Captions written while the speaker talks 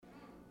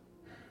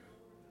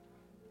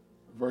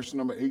verse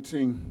number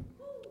 18.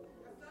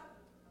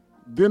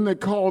 Then they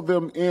called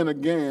them in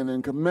again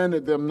and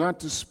commanded them not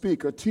to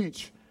speak or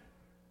teach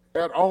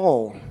at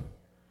all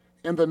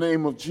in the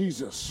name of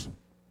Jesus.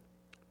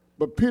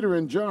 But Peter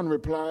and John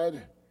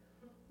replied,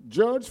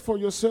 "Judge for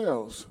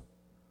yourselves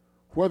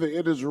whether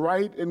it is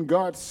right in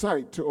God's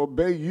sight to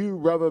obey you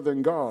rather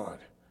than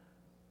God.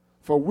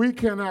 For we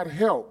cannot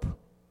help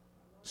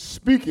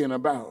speaking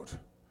about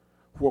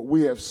what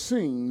we have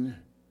seen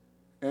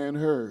and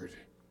heard."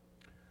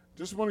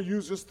 Just want to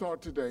use this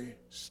thought today.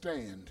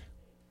 Stand.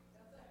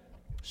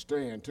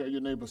 Stand. Tell your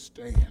neighbor,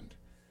 stand.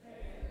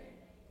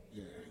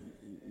 Yeah,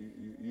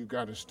 you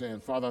got to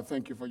stand. Father, I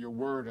thank you for your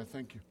word. I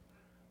thank you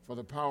for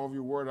the power of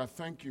your word. I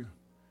thank you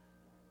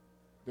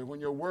that when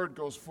your word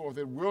goes forth,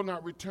 it will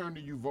not return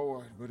to you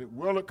void, but it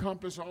will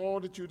accomplish all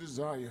that you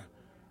desire.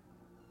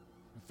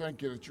 I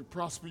thank you that you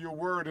prosper your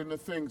word in the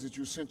things that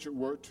you sent your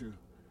word to.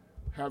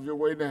 Have your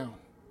way now.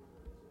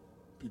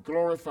 Be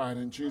glorified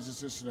in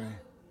Jesus' name.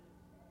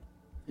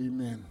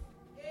 Amen.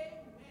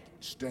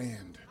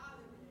 Stand.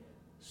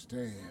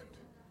 Stand.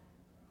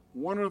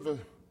 One of the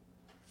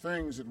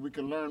things that we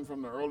can learn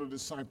from the early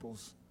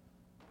disciples,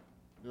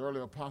 the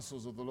early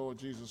apostles of the Lord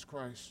Jesus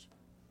Christ,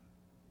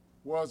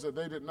 was that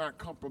they did not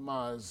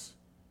compromise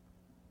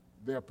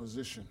their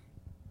position.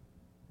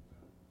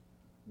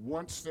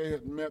 Once they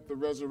had met the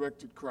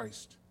resurrected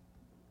Christ,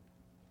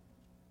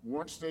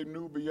 once they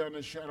knew beyond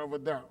a shadow of a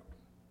doubt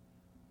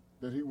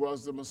that he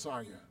was the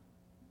Messiah,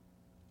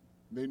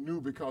 they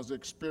knew because they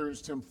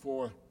experienced him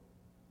for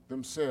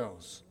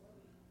themselves.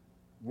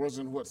 It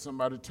wasn't what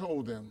somebody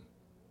told them,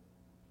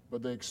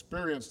 but they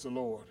experienced the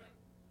Lord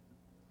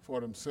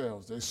for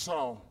themselves. They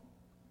saw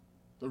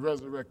the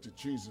resurrected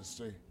Jesus.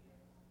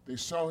 They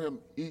saw him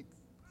eat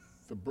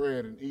the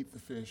bread and eat the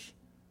fish.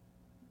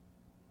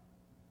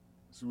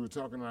 So we were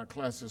talking in our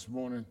class this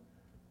morning.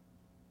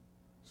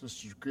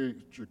 Sister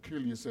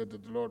Jaquilia said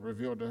that the Lord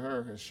revealed to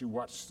her as she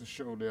watched the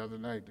show the other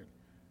night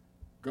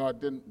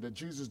that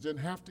Jesus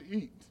didn't have to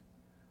eat.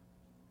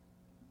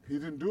 He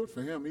didn't do it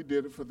for him, he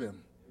did it for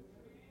them.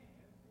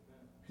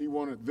 He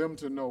wanted them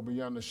to know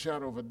beyond a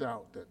shadow of a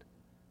doubt that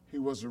he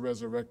was a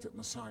resurrected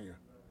Messiah,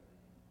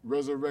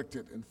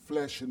 resurrected in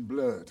flesh and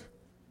blood.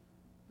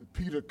 That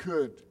Peter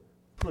could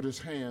put his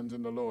hands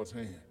in the Lord's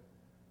hand.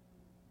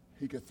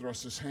 He could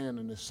thrust his hand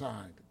in his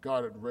side.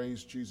 God had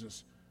raised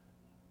Jesus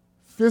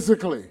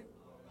physically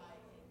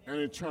and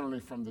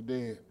eternally from the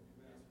dead.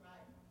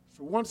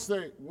 So once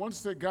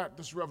they got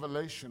this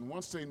revelation,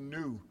 once they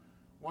knew,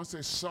 once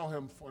they saw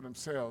him for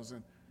themselves,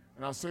 and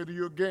I'll say to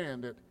you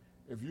again that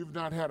if you've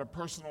not had a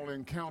personal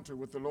encounter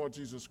with the Lord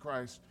Jesus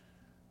Christ,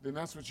 then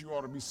that's what you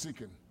ought to be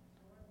seeking.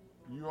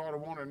 You ought to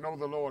want to know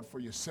the Lord for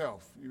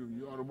yourself.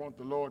 You ought to want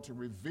the Lord to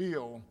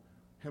reveal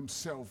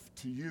himself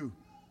to you.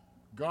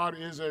 God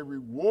is a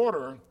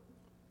rewarder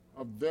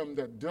of them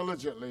that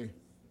diligently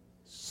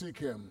seek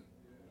him.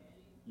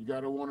 You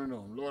got to want to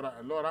know him. Lord,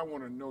 I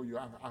want to know you.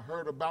 I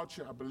heard about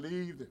you. I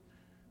believe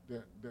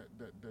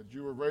that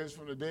you were raised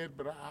from the dead,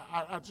 but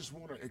I just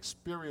want to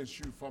experience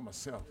you for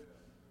myself.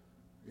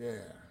 Yeah.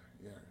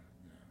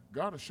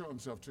 God will show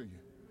himself to you.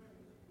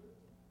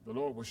 The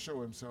Lord will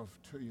show himself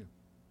to you.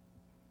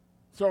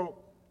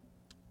 So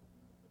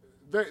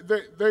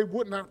they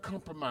would not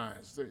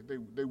compromise.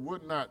 They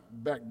would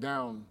not back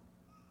down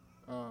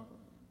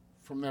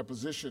from their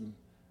position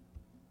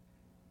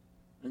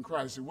in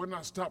Christ. They would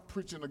not stop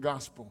preaching the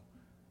gospel.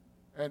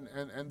 And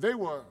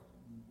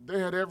they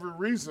had every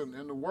reason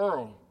in the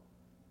world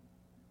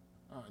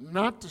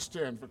not to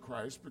stand for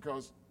Christ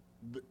because,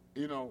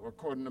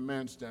 according to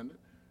man's standard,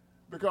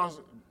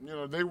 because,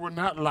 they were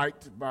not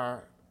liked by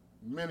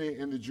many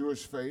in the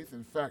Jewish faith.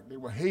 In fact, they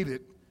were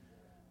hated.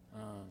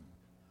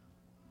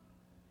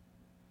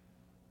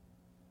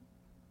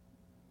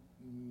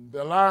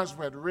 Their lives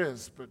were at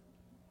risk, but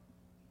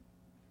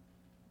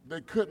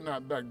they could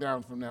not back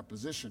down from that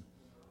position.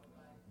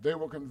 They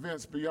were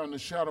convinced beyond a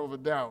shadow of a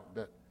doubt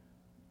that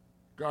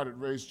God had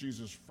raised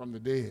Jesus from the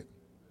dead.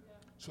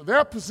 So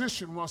their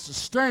position was to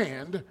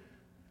stand,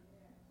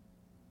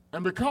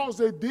 and because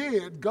they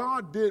did,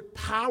 God did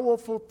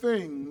powerful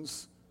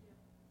things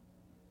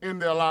in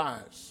their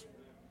lives.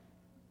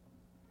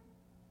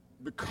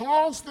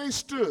 Because they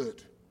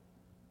stood,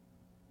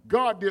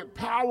 God did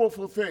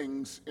powerful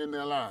things in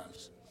their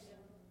lives.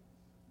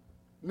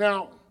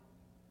 Now,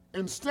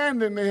 in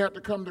standing, they had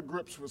to come to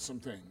grips with some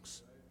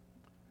things.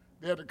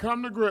 They had to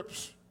come to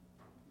grips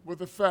with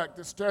the fact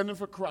that standing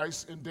for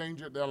Christ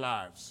endangered their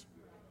lives.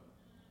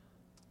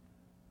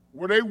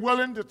 Were they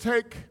willing to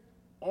take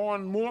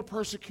on more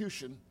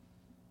persecution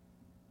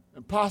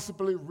and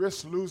possibly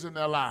risk losing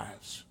their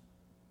lives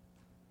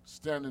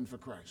standing for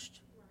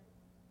Christ?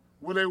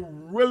 Were they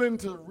willing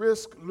to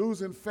risk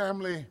losing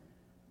family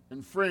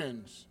and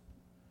friends?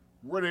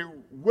 Were they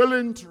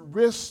willing to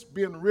risk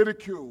being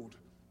ridiculed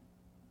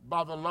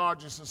by the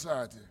larger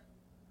society?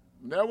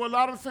 And there were a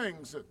lot of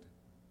things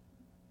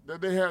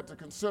that they had to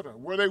consider.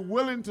 Were they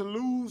willing to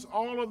lose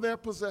all of their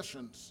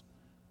possessions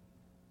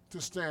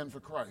to stand for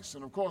Christ?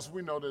 And of course,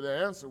 we know that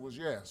their answer was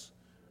yes,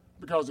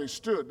 because they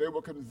stood. They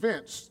were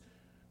convinced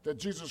that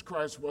Jesus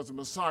Christ was the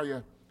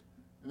Messiah,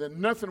 and that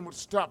nothing would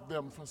stop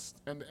them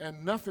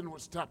nothing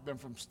would stop them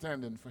from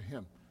standing for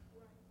him.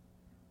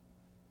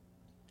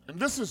 And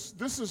this is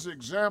the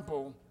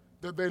example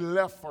that they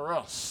left for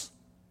us.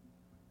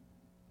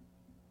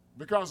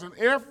 Because in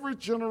every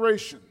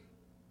generation,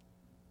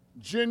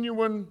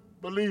 genuine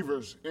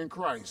believers in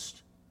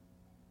Christ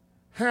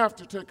have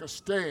to take a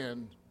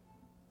stand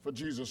for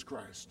Jesus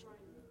Christ.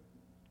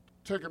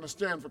 Taking a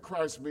stand for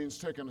Christ means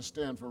taking a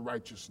stand for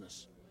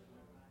righteousness.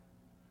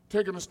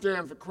 Taking a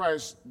stand for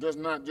Christ does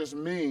not just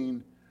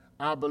mean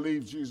I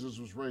believe Jesus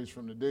was raised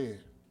from the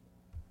dead.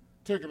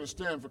 Taking a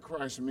stand for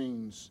Christ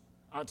means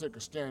I take a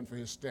stand for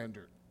his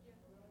standard.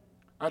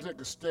 I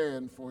take a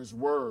stand for his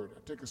word. I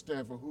take a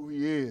stand for who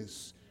he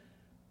is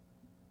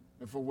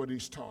and for what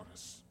he's taught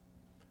us.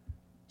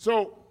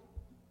 So,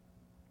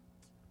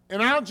 in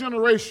our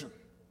generation,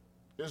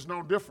 it's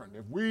no different.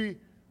 If we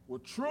will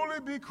truly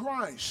be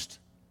Christ,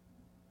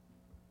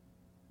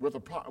 with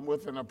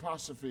an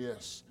apostrophe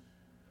S,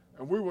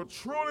 and we will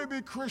truly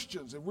be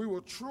Christians, if we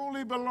will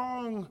truly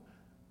belong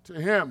to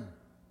him,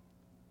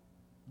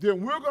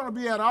 then we're going to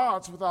be at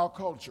odds with our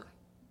culture.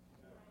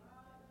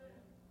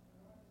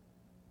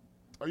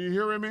 Are you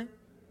hearing me?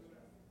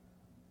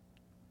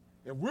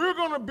 If we're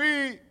going to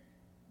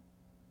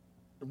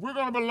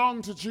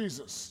belong to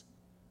Jesus,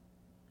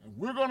 and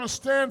we're going to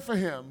stand for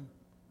him,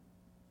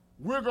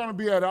 we're going to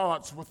be at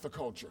odds with the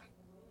culture.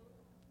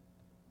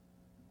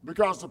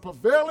 Because the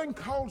prevailing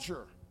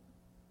culture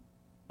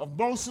of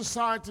most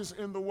societies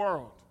in the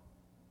world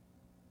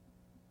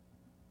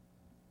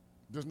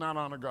does not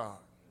honor God.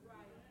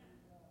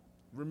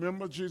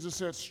 Remember, Jesus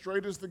said,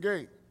 straight is the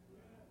gate.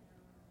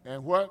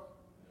 And what?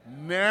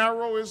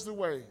 Narrow is the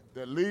way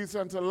that leads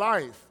unto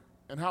life.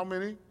 And how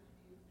many?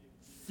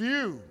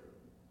 Few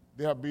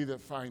there be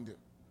that find it.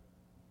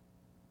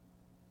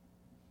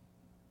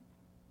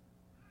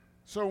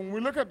 So when we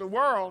look at the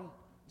world,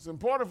 it's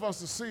important for us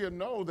to see and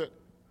know that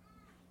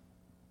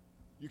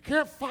you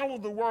can't follow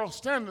the world's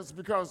standards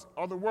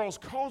or the world's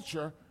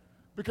culture,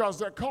 because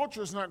that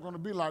culture is not going to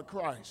be like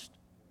Christ.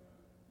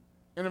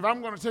 And if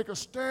I'm going to take a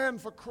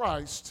stand for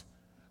Christ,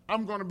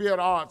 I'm going to be at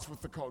odds with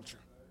the culture.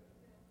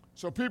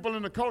 So people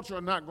in the culture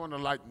are not going to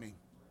like me.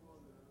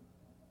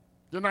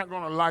 They're not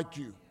going to like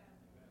you.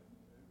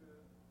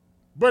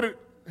 But it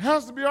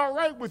has to be all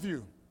right with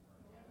you.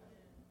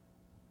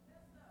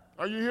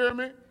 Are you hearing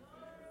me?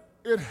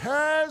 It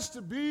has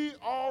to be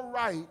all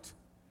right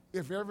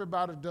if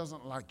everybody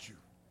doesn't like you.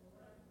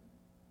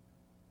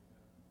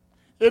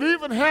 It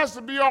even has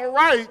to be all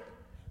right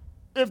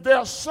if there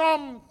are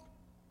some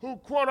who,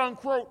 quote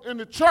unquote, in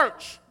the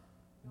church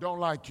don't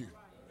like you.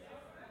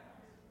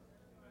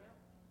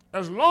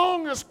 As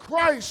long as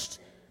Christ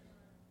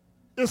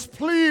is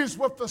pleased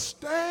with the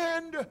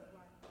stand.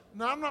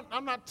 Now,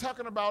 I'm not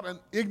talking about an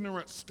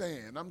ignorant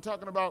stand. I'm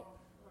talking about,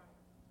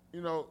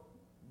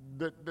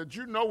 that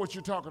you know what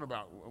you're talking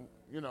about.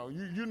 You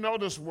know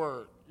this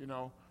word, You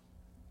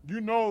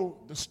know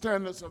the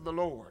standards of the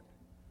Lord.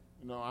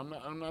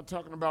 I'm not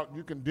talking about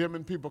you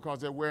condemning people because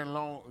they're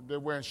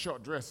wearing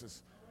short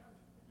dresses,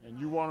 and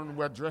you want them to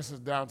wear dresses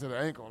down to the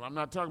ankle. I'm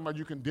not talking about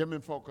you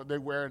condemning folk because they're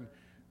wearing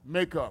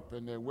makeup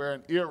and they're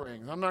wearing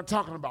earrings. I'm not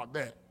talking about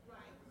that.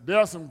 There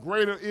are some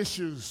greater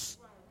issues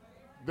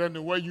than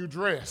the way you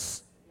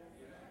dress.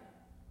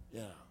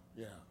 Yeah.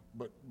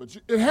 But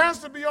it has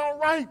to be all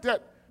right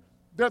that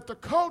the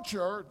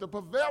culture, the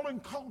prevailing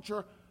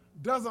culture,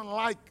 doesn't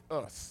like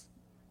us.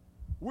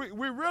 We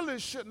really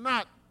should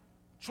not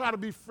try to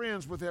be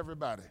friends with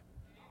everybody.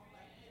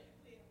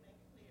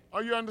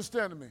 Are you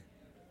understanding me?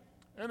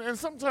 And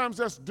sometimes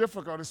that's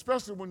difficult,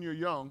 especially when you're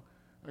young.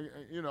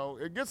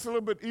 It gets a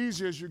little bit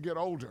easier as you get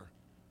older.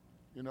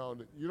 You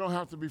don't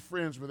have to be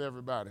friends with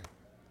everybody.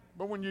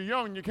 But when you're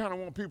young, you kind of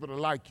want people to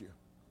like you.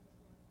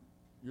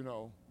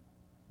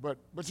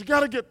 But you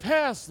got to get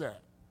past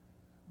that.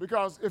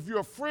 Because if you're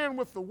a friend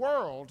with the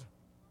world,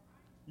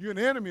 you're an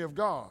enemy of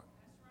God.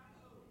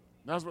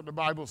 That's what the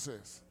Bible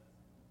says.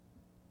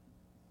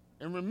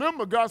 And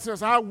remember, God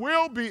says, I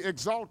will be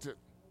exalted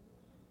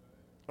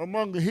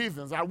among the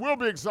heathens. I will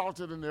be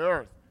exalted in the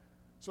earth.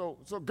 So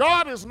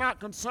God is not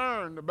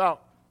concerned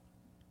about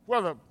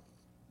whether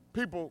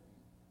people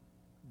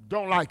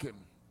don't like him.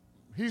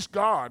 He's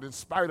God in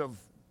spite of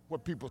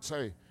what people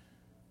say.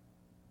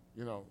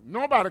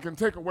 Nobody can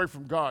take away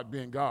from God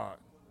being God.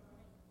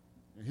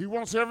 He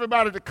wants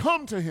everybody to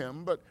come to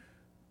him,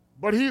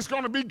 but he's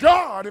going to be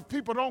God if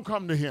people don't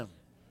come to him.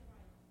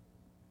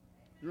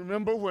 You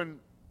remember when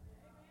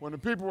the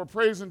people were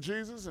praising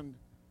Jesus and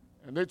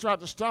they tried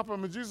to stop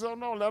him, and Jesus said, oh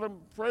no, let them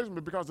praise me,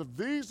 because if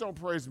these don't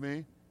praise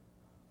me,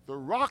 the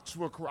rocks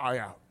will cry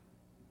out.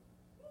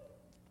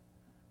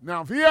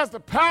 Now, if he has the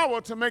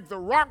power to make the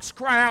rocks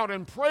cry out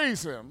and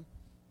praise him,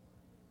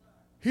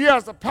 he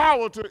has the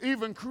power to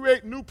even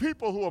create new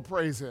people who will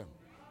praise him.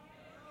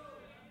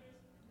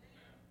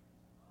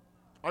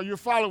 Are you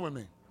following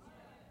me?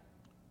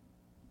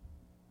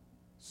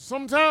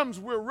 Sometimes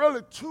we're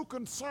really too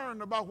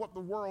concerned about what the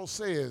world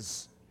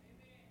says.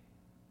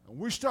 And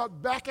we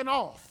start backing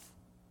off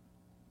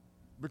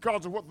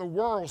because of what the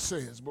world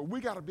says, but we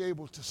got to be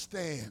able to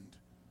stand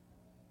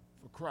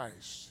for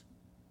Christ.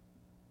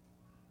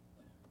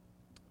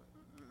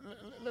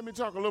 Let me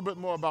talk a little bit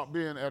more about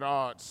being at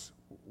odds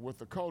with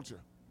the culture.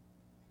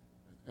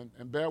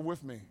 And bear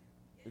with me,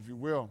 if you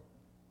will.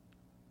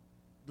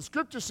 The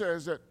scripture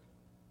says that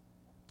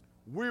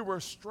we were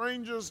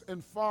strangers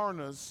and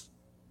foreigners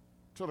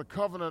to the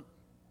covenant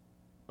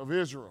of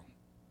Israel.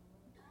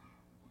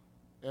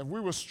 If we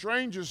were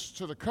strangers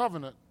to the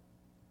covenant,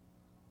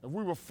 if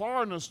we were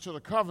foreigners to the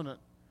covenant,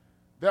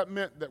 that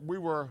meant that we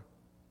were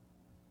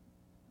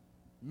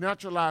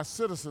naturalized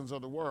citizens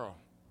of the world.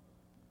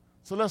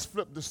 So let's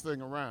flip this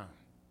thing around.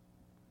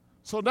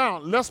 So now,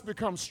 let's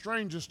become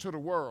strangers to the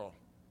world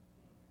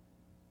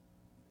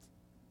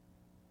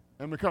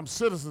and become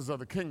citizens of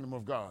the kingdom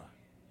of God.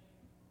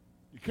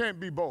 You can't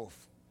be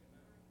both.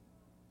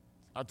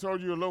 I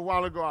told you a little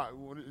while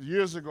ago,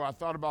 years ago, I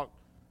thought about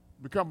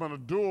becoming a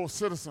dual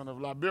citizen of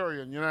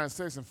Liberia and the United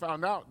States, and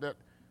found out that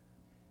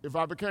if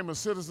I became a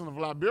citizen of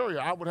Liberia,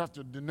 I would have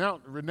to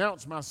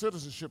renounce my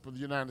citizenship of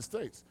the United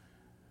States.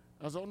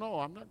 I said, oh no,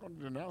 I'm not going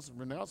to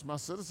renounce my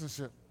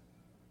citizenship.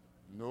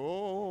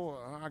 No,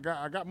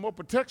 I got more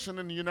protection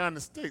in the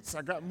United States.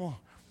 I got more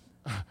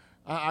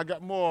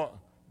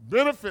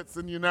benefits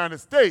in the United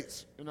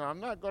States. I'm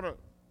not going to,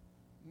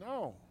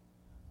 no.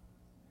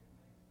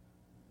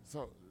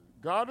 So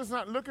God is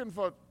not looking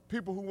for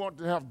people who want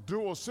to have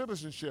dual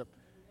citizenship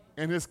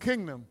in his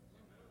kingdom,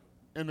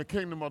 in the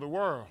kingdom of the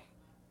world.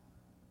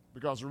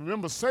 Because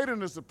remember,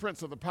 Satan is the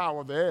prince of the power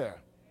of the air.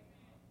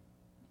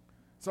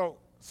 So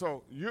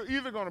you're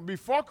either going to be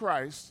for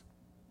Christ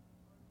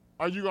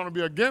or you're going to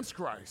be against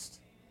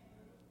Christ.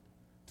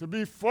 To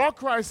be for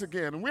Christ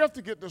again, and we have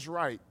to get this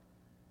right.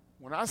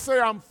 When I say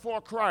I'm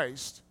for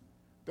Christ,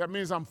 that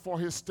means I'm for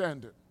his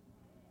standard.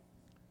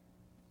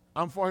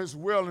 I'm for his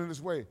will and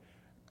his way,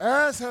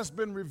 as has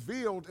been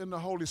revealed in the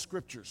Holy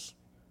Scriptures.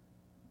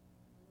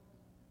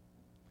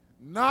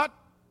 Not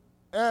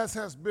as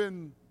has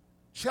been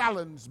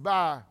challenged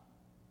by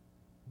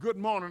Good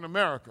Morning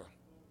America,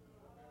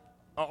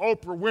 or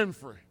Oprah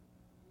Winfrey,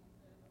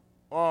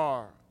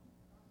 or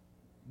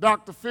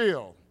Dr.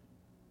 Phil,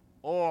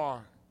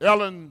 or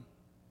Ellen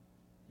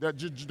that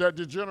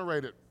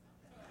degenerated.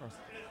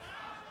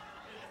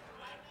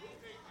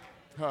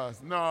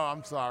 No,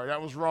 I'm sorry,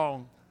 that was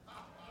wrong.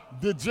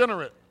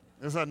 Degenerate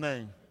is her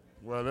name.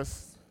 Well,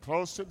 it's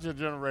close to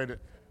degenerated.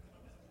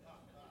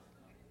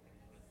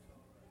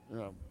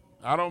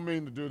 I don't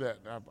mean to do that.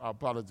 I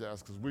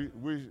apologize, because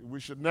we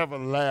should never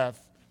laugh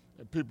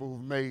at people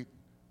who've made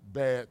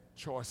bad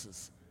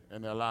choices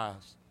in their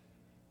lives.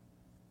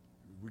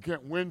 We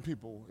can't win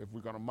people if we're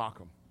going to mock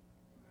them.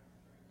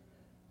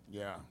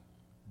 Yeah,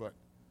 but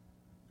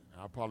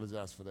I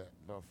apologize for that.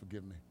 Lord,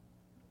 forgive me.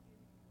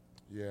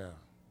 Yeah.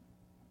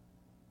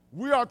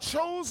 We are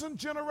chosen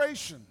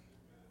generation.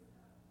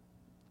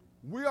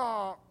 We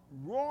are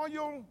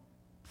royal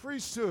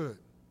priesthood.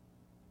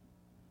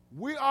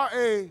 We are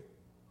a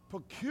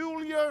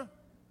peculiar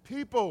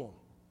people.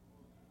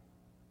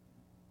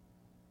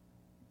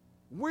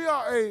 We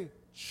are a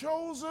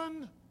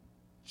chosen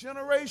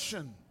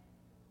generation.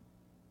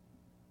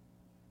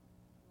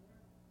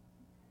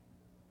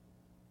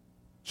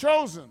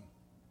 Chosen,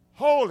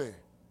 holy,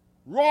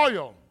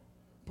 royal,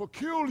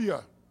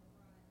 peculiar.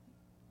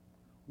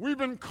 We've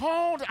been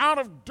called out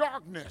of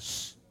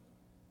darkness.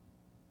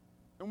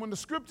 And when the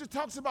scripture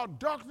talks about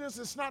darkness,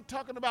 it's not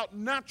talking about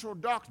natural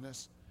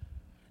darkness.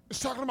 It's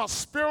talking about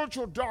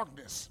spiritual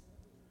darkness.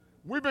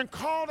 We've been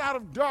called out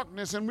of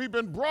darkness and we've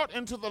been brought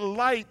into the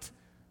light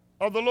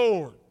of the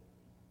Lord.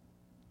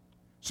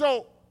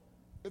 So,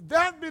 if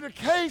that be the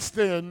case,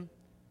 then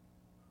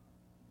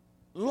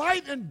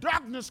light and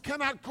darkness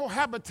cannot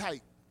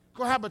cohabitate.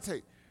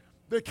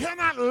 They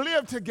cannot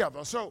live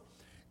together. So,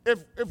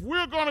 if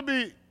we're going to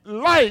be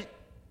light,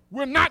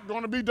 we're not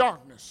going to be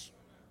darkness.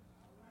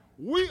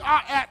 We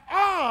are at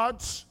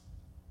odds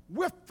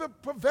with the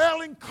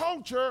prevailing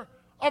culture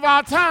of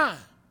our time.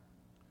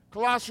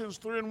 Colossians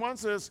 3:1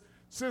 says,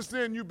 since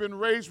then you've been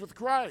raised with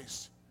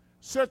Christ.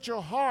 Set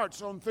your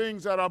hearts on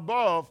things that are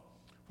above,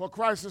 for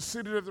Christ is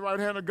seated at the right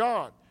hand of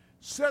God.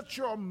 Set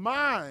your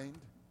mind,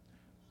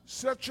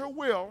 set your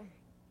will,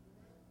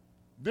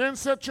 then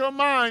set your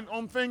mind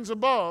on things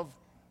above,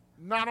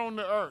 not on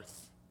the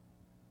earth.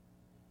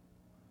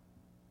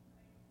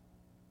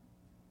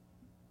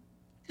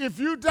 If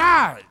you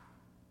died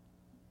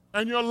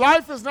and your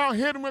life is now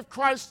hidden with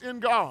Christ in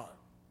God,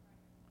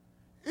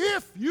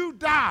 if you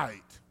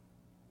died,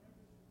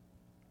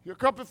 here are a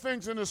couple of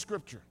things in the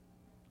scripture.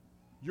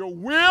 Your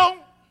will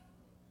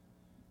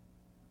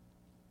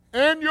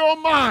and your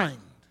mind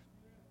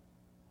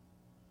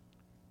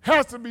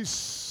has to be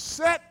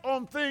set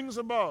on things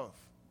above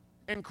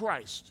in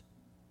Christ,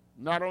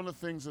 not on the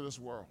things of this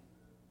world.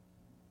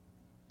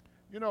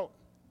 You know,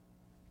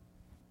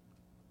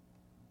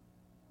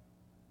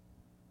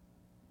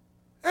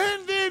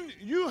 and then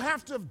you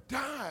have to have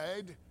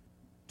died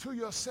to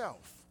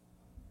yourself.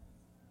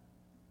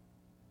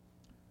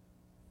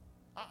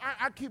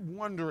 I keep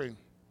wondering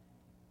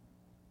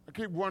I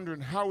keep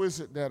wondering, how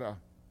is it that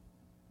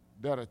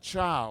a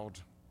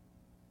child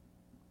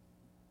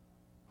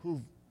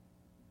who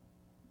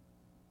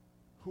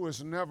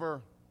has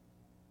never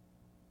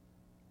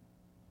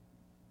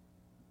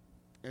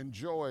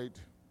enjoyed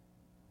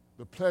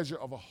the pleasure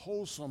of a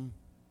wholesome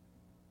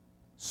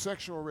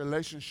sexual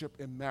relationship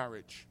in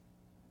marriage,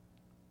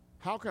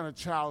 how can a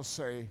child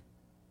say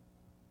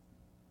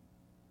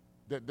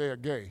that they are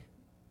gay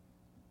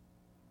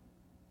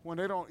when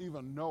they don't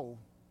even know?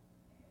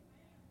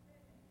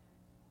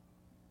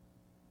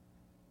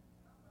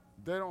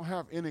 They don't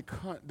have any,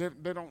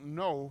 they don't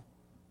know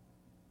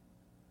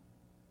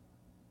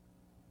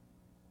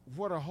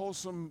what a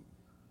wholesome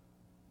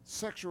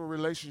sexual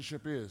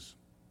relationship is.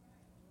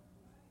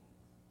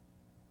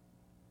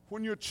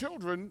 When you're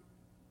children,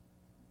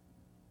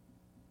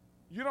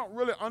 you don't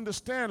really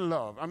understand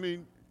love. I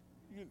mean,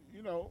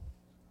 you know,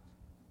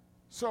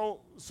 so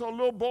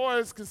little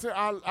boys can say,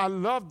 I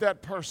love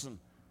that person,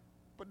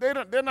 but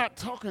they're not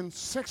talking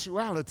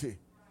sexuality.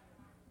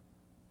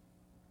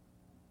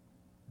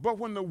 But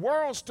when the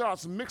world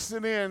starts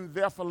mixing in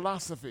their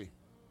philosophy,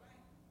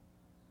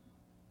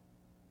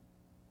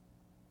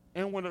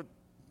 and when a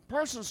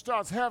person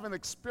starts having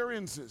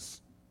experiences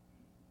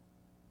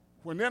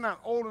when they're not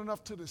old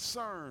enough to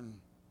discern,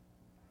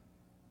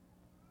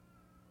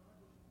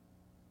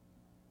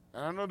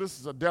 and I know this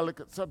is a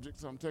delicate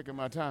subject, so I'm taking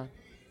my time.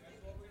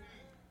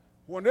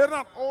 When they're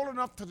not old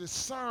enough to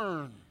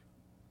discern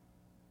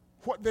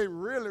what they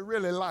really,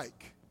 really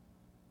like.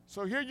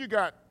 So here you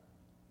got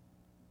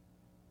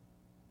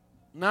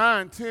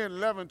 9, 10,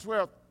 11,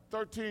 12,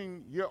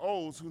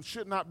 13-year-olds who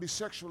should not be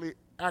sexually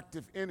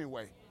active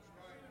anyway.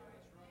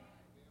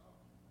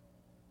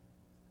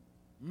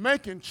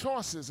 Making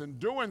choices and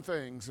doing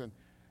things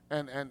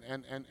and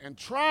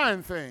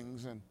trying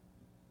things, and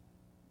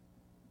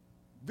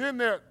then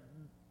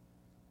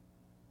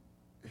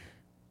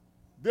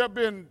they're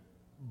being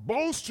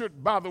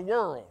bolstered by the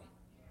world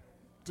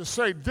to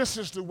say this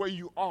is the way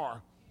you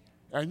are,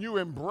 and you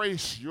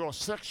embrace your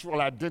sexual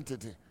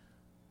identity.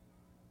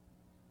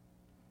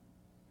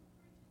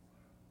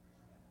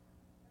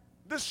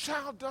 This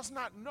child does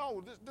not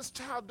know. This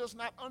child does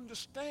not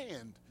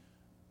understand.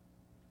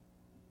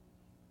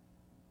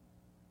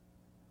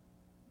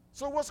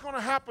 So what's going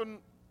to happen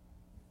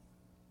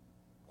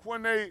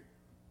when they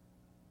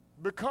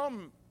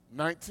become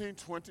 19,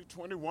 20,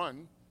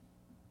 21,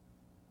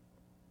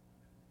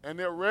 and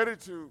they're ready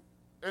to,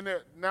 and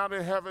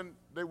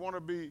they want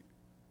to be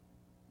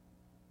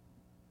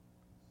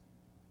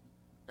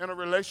in a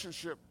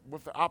relationship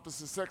with the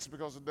opposite sex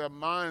because their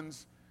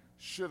minds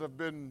should have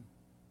been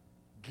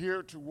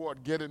geared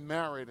toward getting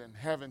married and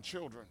having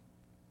children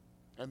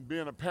and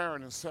being a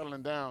parent and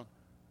settling down.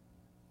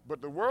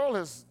 But the world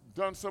has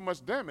done so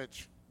much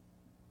damage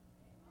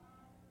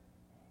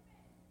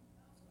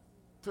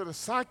to the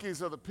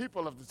psyches of the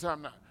people of the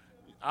time. Now,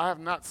 I have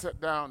not sat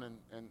down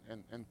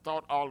and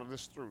thought all of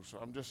this through, so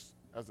I'm just,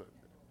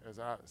 as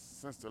I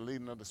sense the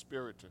leading of the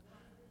Spirit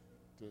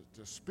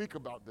to speak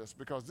about this,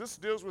 because this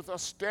deals with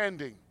us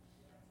standing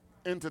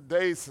in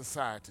today's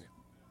society.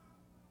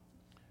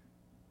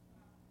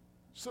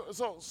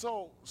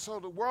 So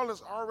the world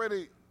has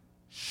already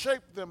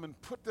shaped them and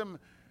put them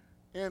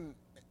in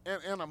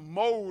a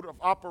mode of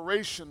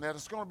operation that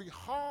it's going to be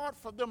hard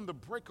for them to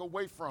break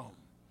away from.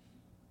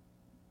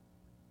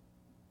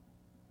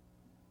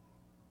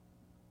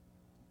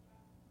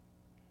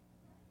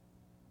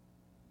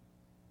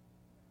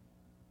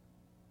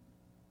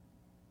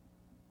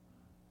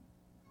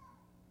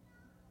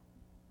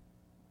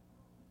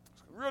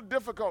 It's real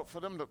difficult for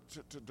them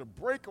to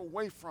break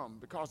away from,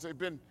 because they've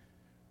been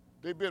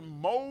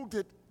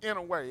molded in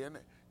a way. And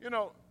you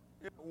know,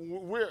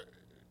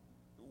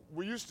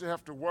 we used to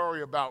have to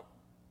worry about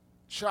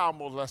child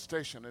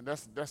molestation, and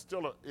that's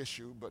still an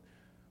issue, but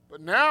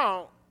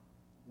now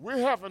we're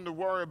having to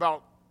worry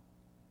about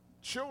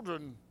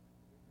children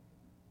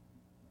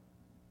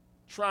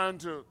trying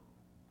to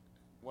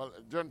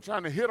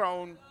hit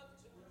on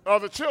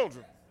other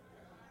children.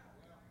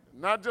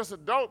 Not just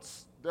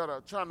adults that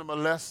are trying to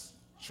molest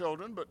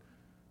children, but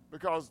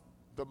because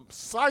the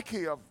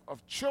psyche of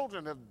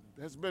children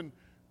has been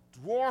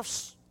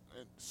dwarfed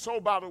so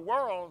by the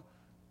world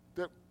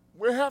that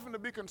we're having to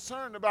be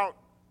concerned about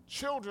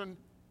children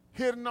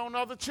hitting on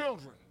other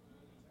children.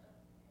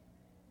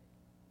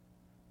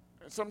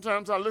 And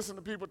sometimes I listen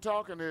to people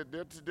talk, and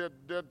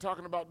they're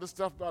talking about this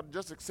stuff about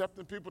just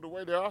accepting people the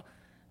way they are.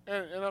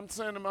 And I'm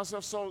saying to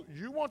myself, so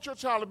you want your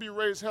child to be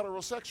raised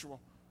heterosexual,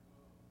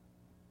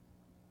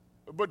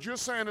 but you're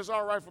saying it's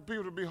all right for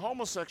people to be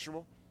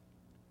homosexual,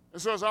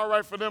 and so it's all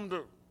right for them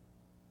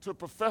to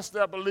profess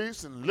their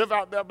beliefs and live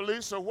out their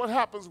beliefs. So what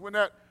happens when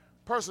that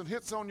person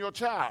hits on your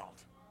child?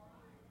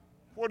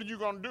 What are you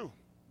going to do?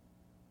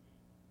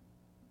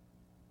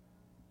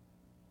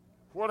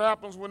 What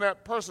happens when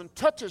that person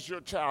touches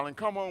your child and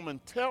come home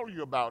and tell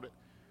you about it,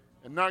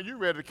 and now you're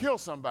ready to kill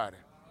somebody?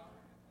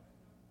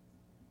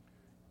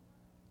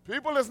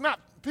 People have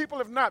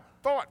not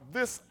thought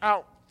this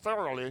out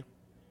thoroughly,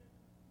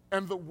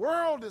 and the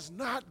world is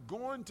not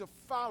going to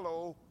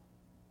follow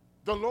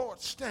the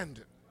Lord's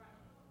standard.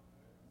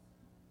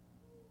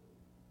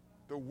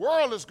 The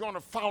world is going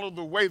to follow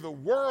the way the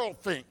world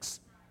thinks,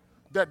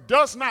 that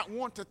does not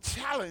want to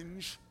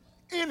challenge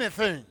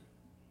anything.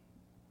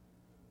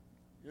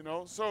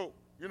 So,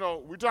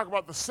 we talk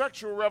about the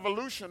sexual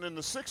revolution in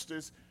the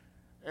 60s,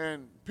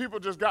 and people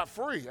just got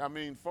free. I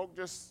mean,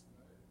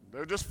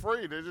 they're just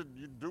free.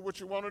 You do what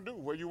you want to do,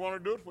 where you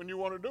want to do it, when you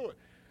want to do it.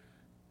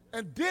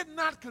 And did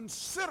not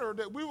consider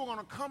that we were going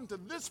to come to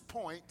this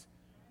point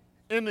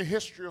in the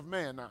history of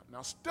man.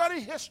 Now study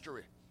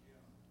history.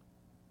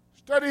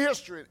 Study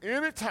history. At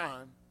any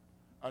time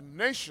a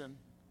nation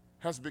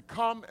has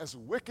become as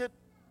wicked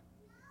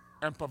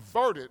and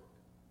perverted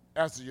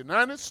as the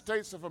United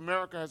States of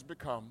America has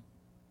become,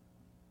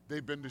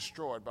 they've been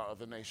destroyed by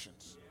other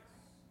nations.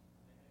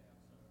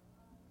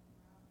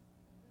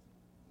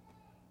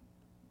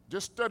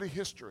 Just study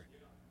history.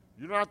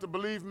 You don't have to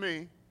believe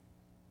me.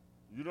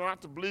 You don't have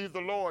to believe the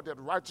Lord that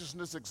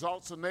righteousness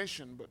exalts a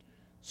nation, but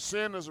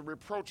sin is a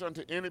reproach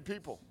unto any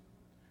people.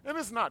 And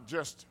it's not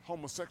just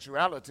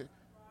homosexuality.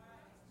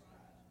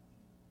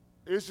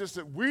 It's just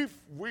that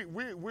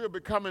we're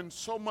becoming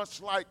so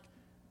much like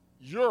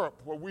Europe,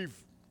 where we've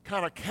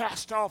kind of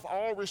cast off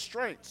all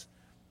restraints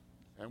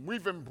and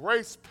we've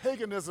embraced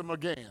paganism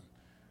again.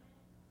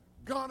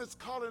 God is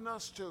calling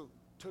us to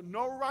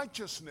know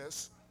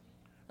righteousness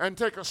and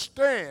take a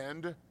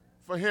stand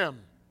for him.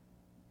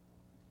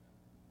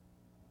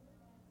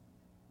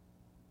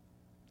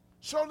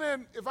 So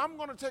then, if I'm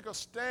going to take a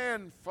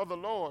stand for the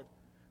Lord,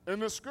 in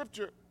the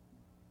scripture,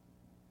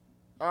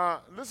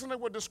 listen to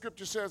what the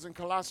scripture says in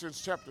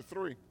Colossians chapter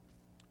 3.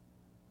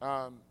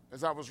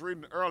 As I was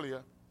reading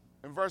earlier,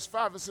 in verse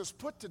 5, it says,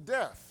 put to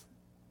death,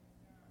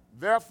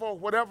 therefore,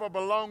 whatever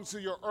belongs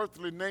to your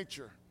earthly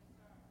nature,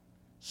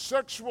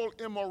 sexual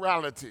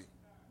immorality.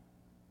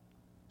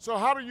 So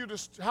how do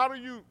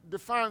you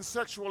define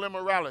sexual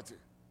immorality?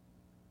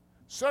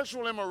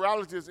 Sexual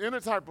immorality is any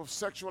type of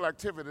sexual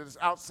activity that is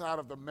outside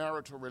of the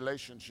marital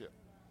relationship.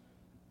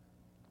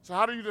 So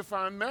how do you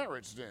define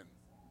marriage then?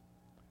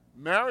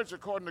 Marriage,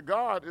 according to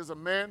God, is a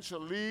man shall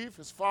leave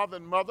his father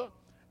and mother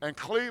and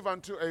cleave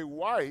unto a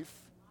wife,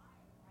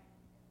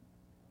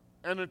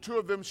 and the two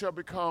of them shall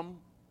become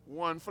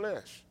one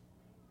flesh.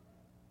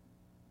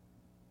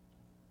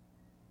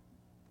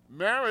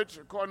 Marriage,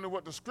 according to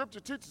what the scripture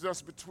teaches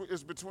us,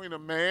 is between a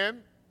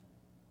man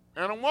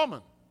and a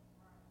woman.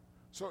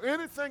 So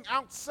anything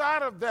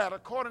outside of that,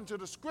 according to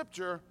the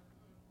scripture,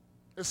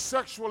 is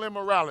sexual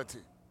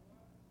immorality.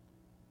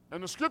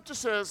 And the scripture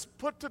says,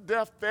 put to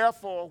death,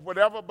 therefore,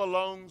 whatever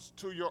belongs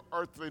to your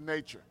earthly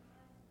nature.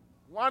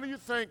 Why do you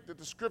think that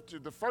the scripture,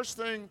 the first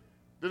thing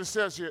that it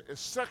says here is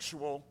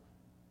sexual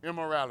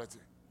immorality?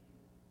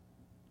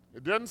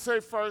 It doesn't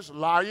say first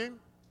lying,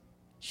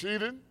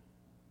 cheating,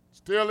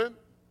 stealing,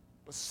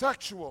 but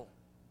sexual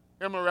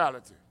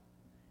immorality,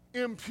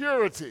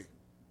 impurity,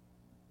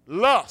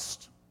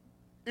 lust,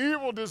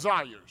 evil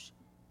desires,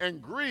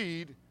 and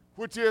greed,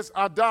 which is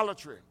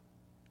idolatry.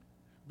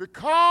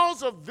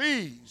 Because of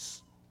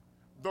these,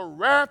 the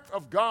wrath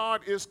of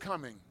God is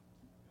coming.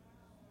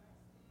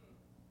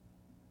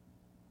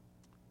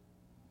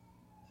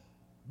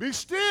 Be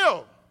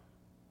still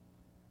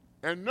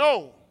and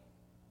know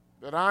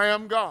that I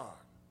am God.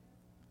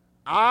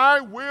 I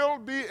will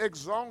be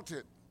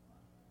exalted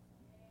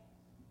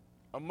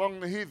among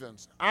the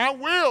heathens. I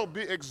will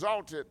be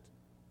exalted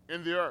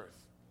in the earth.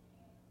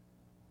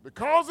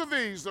 Because of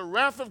these, the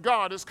wrath of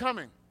God is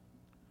coming.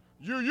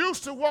 You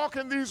used to walk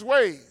in these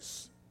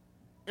ways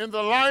in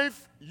the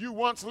life you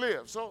once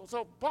lived.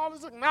 So Paul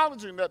is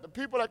acknowledging that the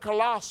people at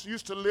Colossus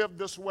used to live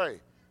this way.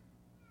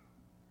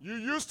 You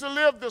used to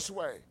live this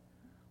way.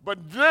 But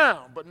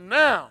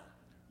now,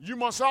 you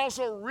must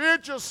also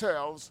rid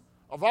yourselves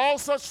of all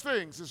such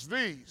things as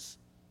these.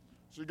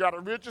 So you got to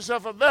rid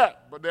yourself of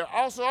that. But there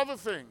are also other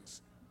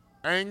things: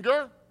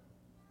 anger,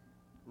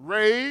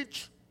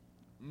 rage,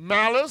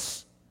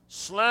 malice,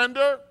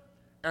 slander,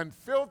 and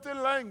filthy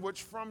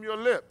language from your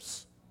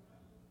lips.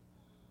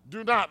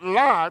 Do not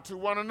lie to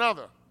one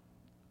another,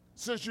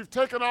 since you've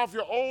taken off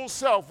your old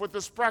self with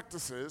its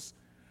practices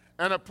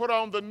and have put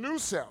on the new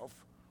self,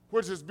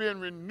 which is being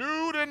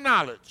renewed in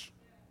knowledge.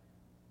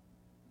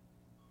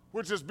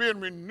 Which is being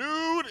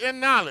renewed in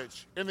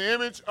knowledge in the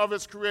image of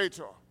its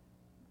creator.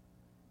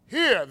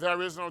 Here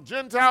there is no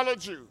Gentile or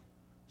Jew,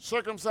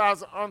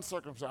 circumcised or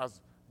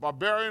uncircumcised,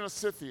 barbarian or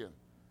Scythian,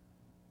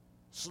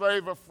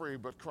 slave or free,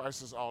 but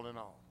Christ is all in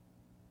all.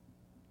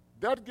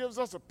 That gives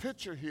us a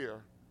picture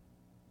here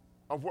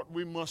of what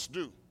we must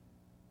do.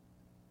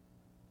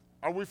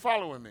 Are we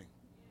following me?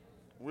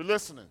 Are we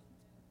listening?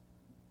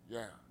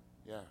 Yeah.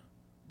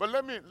 But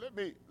let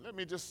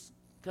me just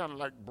kind of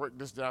like break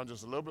this down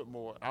just a little bit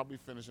more. I'll be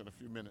finished in a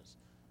few minutes.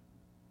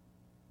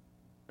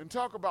 And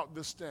talk about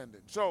this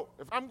standing. So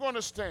if I'm going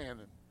to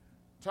stand and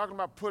talking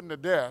about putting to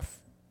death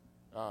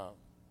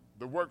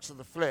the works of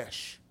the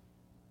flesh,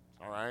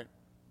 all right?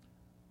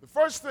 The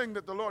first thing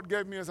that the Lord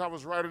gave me as I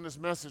was writing this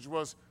message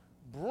was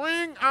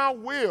bring our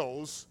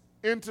wills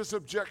into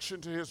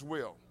subjection to his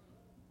will.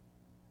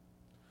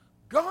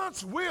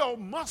 God's will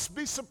must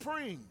be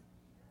supreme.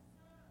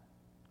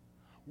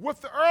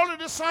 With the early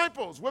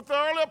disciples, with the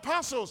early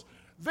apostles,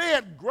 they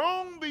had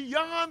grown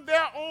beyond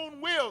their own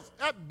wills.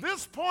 At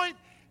this point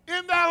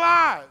in their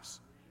lives,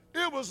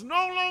 it was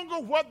no longer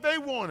what they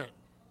wanted.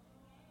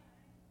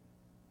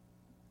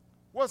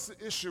 What's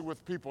the issue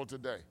with people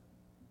today?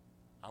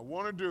 I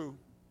want to do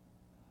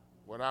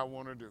what I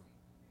want to do.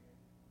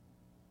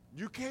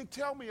 You can't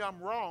tell me I'm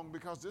wrong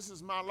because this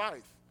is my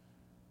life.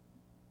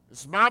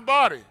 It's my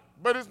body,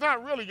 but it's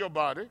not really your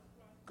body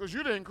because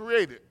you didn't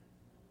create it.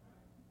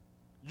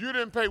 You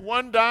didn't pay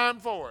one dime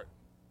for it.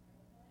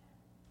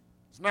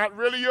 It's not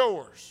really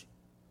yours.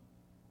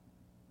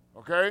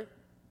 Okay?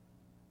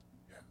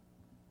 Yeah.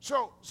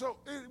 So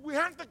we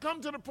have to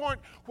come to the point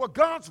where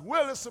God's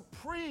will is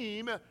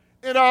supreme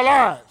in our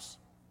lives.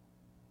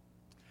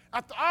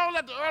 After all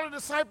that the early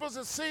disciples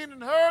had seen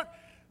and heard,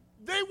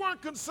 they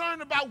weren't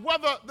concerned about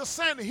whether the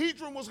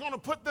Sanhedrin was going to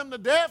put them to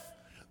death.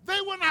 They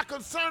were not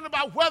concerned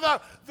about whether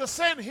the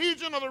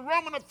Sanhedrin or the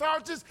Roman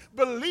authorities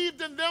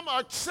believed in them or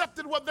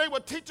accepted what they were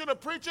teaching or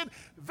preaching.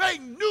 They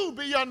knew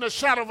beyond the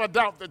shadow of a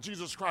doubt that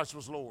Jesus Christ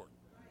was Lord.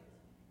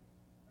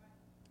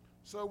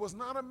 So it was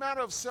not a matter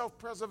of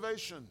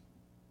self-preservation.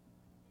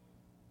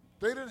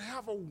 They didn't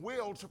have a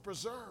will to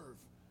preserve.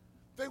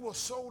 They were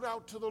sold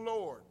out to the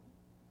Lord.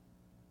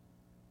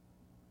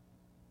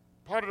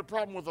 Part of the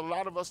problem with a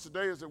lot of us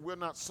today is that we're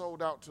not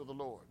sold out to the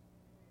Lord.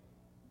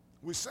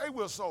 We say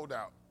we're sold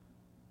out,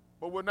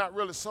 but we're not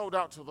really sold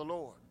out to the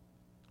Lord.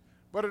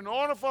 But in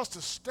order for us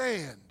to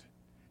stand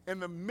in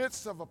the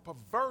midst of a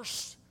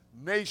perverse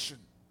nation,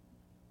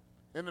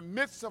 in the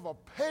midst of a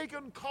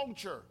pagan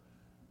culture,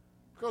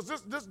 because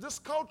this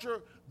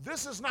culture,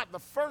 this is not the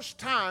first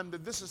time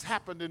that this has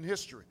happened in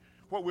history,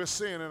 what we're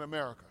seeing in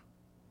America.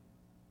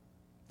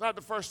 It's not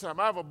the first time.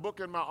 I have a book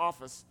in my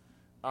office.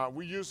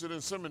 We used it in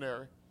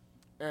seminary,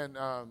 and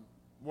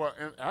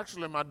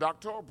actually in my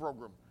doctoral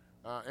program,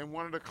 in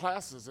one of the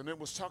classes, and it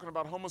was talking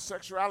about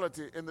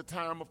homosexuality in the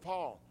time of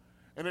Paul.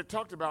 And it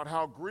talked about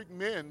how Greek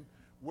men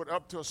would,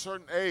 up to a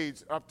certain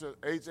age, up to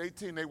age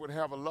 18, they would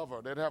have a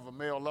lover. They'd have a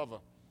male lover.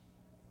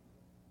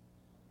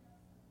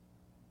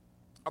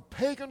 A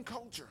pagan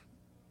culture.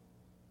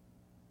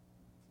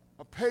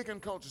 A pagan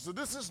culture. So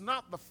this is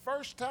not the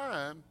first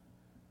time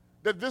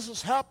that this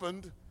has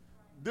happened.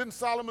 Didn't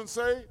Solomon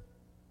say,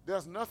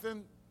 there's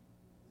nothing,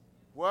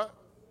 what?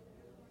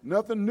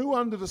 Nothing new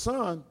under the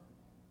sun.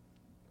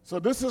 So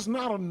this is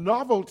not a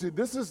novelty.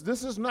 This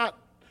is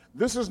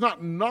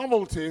not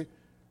novelty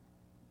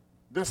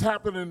that's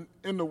happening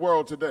in the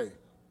world today.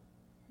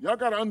 Y'all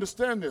got to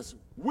understand this.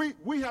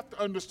 We have to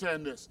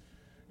understand this.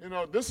 You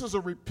know, this is a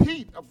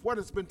repeat of what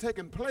has been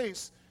taking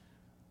place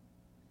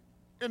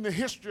in the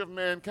history of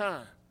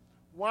mankind.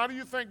 Why do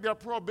you think there are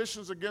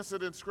prohibitions against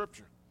it in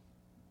Scripture?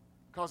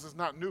 Because it's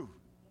not new.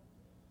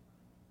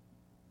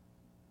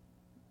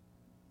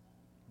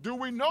 Do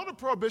we know the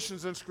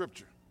prohibitions in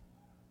Scripture?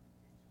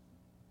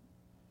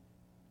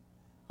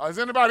 Is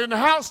anybody in the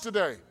house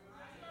today?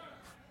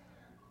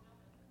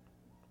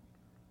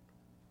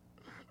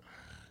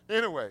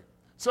 Anyway,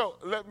 so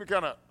let me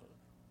kind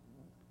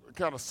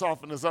of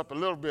soften this up a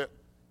little bit.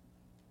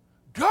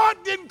 God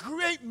didn't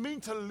create me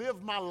to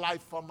live my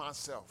life for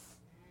myself.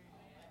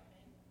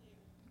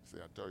 See,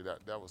 I told you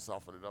that would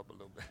soften it up a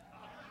little bit.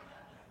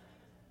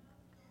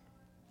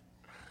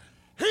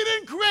 He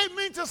didn't create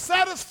me to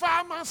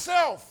satisfy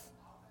myself.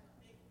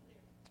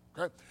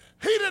 Okay?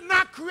 He did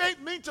not create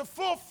me to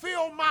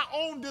fulfill my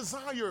own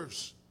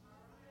desires.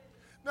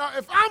 Now,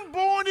 if I'm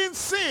born in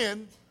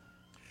sin,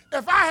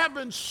 if I have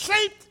been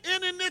shaped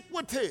in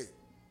iniquity,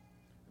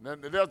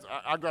 and then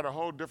I got a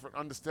whole different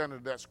understanding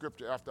of that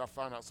scripture after I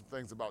found out some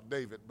things about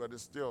David, but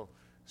it still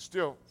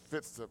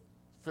fits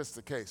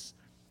the case.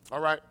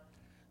 All right?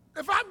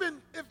 If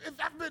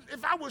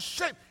I was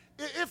shaped,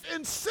 if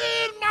in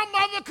sin my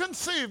mother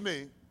conceived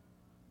me,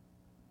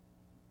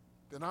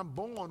 then I'm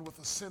born with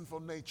a sinful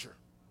nature.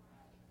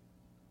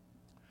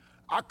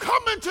 I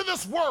come into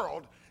this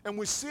world, and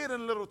we see it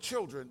in little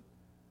children,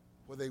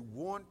 where they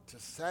want to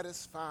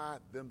satisfy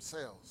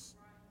themselves.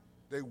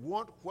 They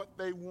want what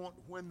they want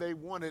when they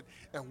want it,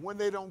 and when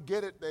they don't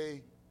get it,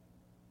 they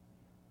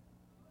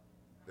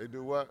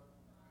do what?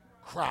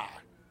 Cry.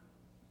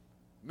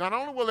 Not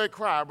only will they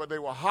cry, but they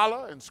will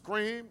holler and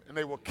scream, and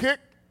they will kick.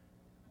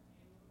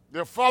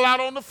 They'll fall out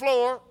on the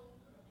floor.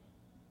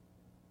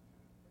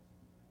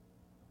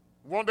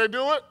 Won't they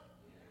do it?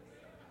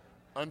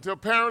 Until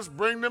parents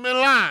bring them in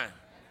line.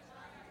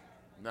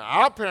 Now,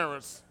 our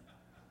parents,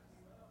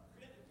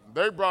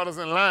 they brought us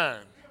in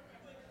line.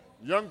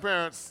 Young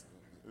parents,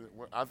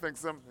 I think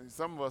some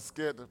of us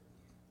scared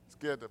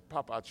to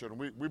pop our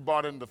children. We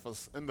bought in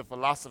the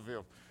philosophy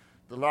of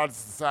the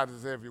largest society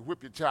is if you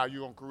whip your child,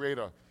 you're going to create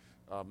a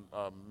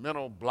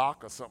mental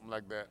block or something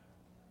like that.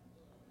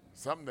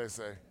 Something they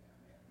say.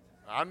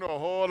 I know a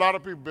whole lot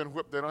of people been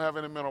whipped. They don't have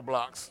any mental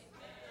blocks.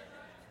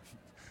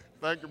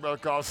 Thank you, Brother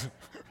Carlson.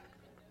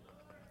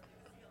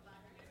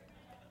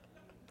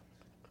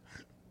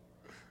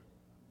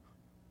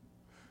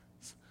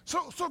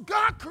 So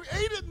God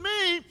created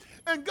me,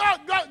 And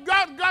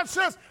God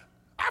says,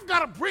 I've got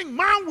to bring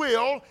my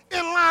will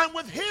in line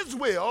with his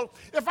will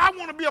if I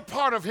want to be a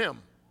part of him.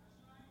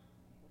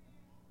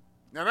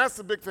 Now, that's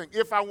the big thing,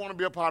 if I want to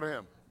be a part of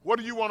him. What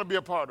do you want to be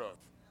a part of?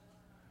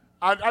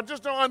 I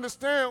just don't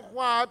understand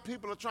why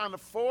people are trying to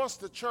force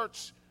the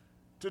church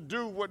to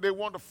do what they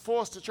want to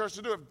force the church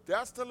to do. If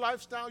that's the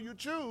lifestyle you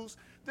choose,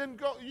 then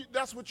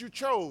that's what you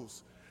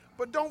chose.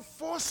 But don't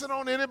force it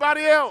on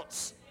anybody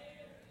else.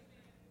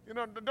 You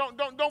know,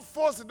 don't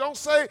force it. Don't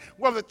say,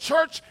 well, the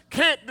church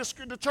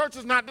the church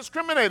is not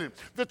discriminating.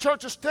 The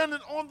church is standing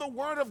on the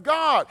word of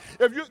God.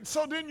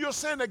 So then you're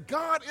saying that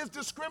God is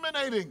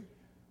discriminating.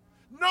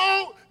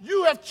 No,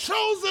 you have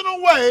chosen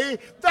a way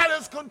that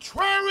is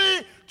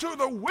contrary to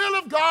the will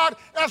of God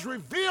as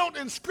revealed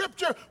in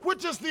Scripture,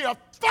 which is the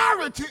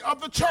authority of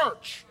the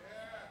church.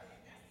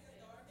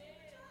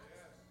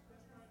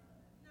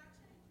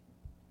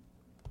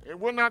 It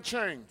will not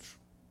change.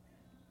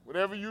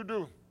 Whatever you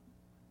do,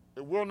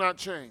 it will not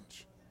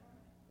change.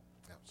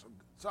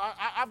 So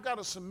I've got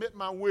to submit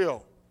my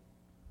will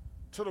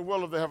to the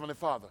will of the Heavenly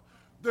Father.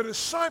 The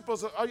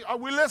disciples, are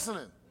we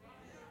listening?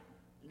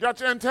 You got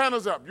your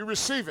antennas up. You're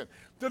receiving.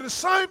 The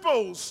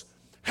disciples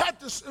had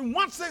to, and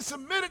once they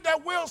submitted their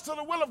wills to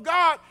the will of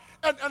God,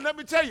 and let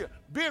me tell you,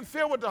 being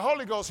filled with the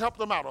Holy Ghost helped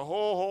them out a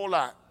whole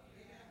lot.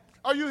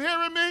 Are you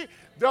hearing me?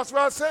 That's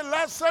what I said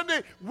last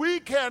Sunday.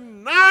 We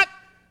cannot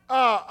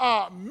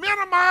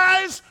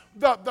minimize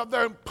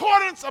the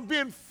importance of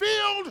being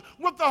filled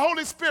with the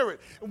Holy Spirit.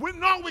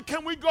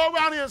 Can we go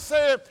around here and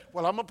say,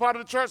 well, I'm a part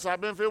of the church, so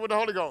I've been filled with the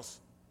Holy Ghost.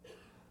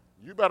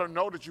 You better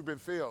know that you've been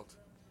filled.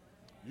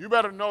 You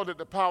better know that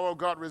the power of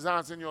God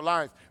resides in your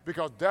life,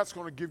 because that's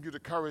going to give you the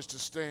courage to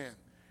stand.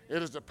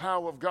 It is the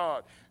power of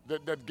God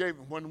that gave.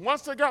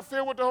 Once they got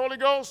filled with the Holy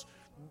Ghost,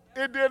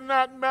 it did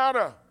not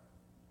matter.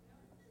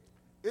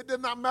 It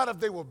did not matter if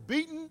they were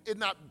beaten.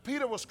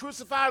 Peter was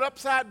crucified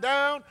upside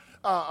down.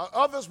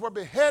 Others were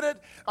beheaded.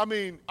 I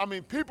mean,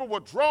 people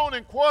were drawn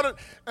and quartered,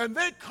 and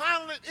they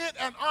counted it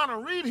an honor.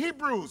 Read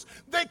Hebrews.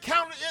 They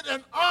counted it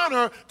an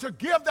honor to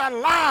give their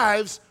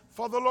lives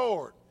for the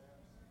Lord.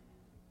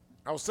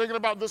 I was thinking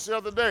about this the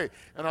other day,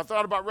 and I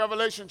thought about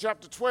Revelation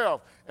chapter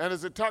 12, and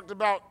as it talks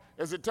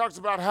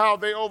about how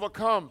they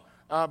overcome,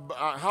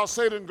 how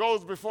Satan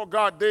goes before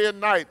God day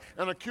and night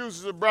and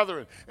accuses the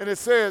brethren. And it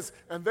says,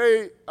 and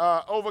they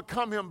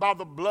overcome him by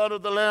the blood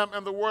of the Lamb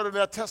and the word of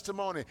their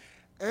testimony.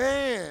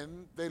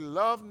 And they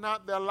love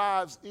not their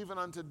lives even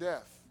unto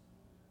death.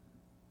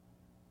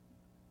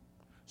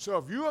 So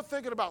if you are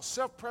thinking about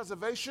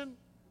self-preservation,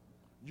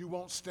 you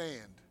won't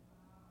stand.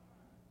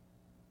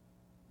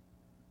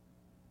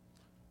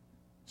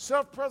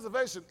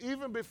 Self-preservation,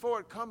 even before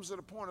it comes to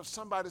the point of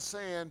somebody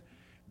saying,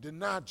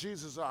 deny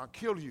Jesus or I'll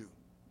kill you.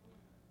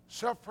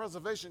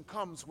 Self-preservation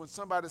comes when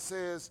somebody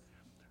says,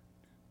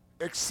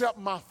 accept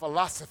my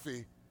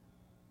philosophy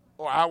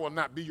or I will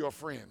not be your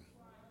friend.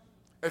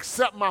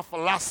 Accept my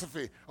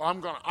philosophy or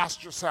I'm going to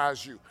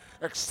ostracize you.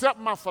 Accept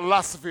my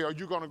philosophy or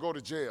you're going to go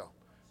to jail.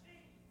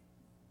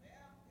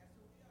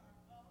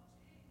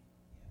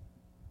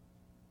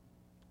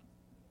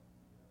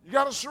 You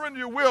got to surrender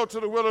your will to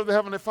the will of the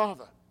Heavenly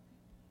Father.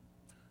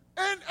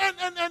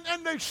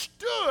 And they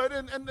stood,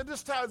 and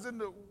this ties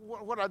into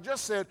what I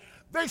just said,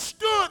 they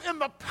stood in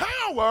the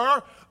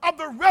power of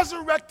the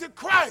resurrected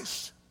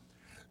Christ.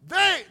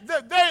 They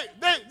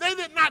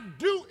did not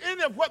do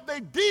any of what they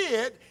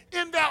did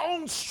in their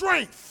own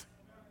strength,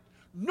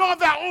 nor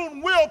their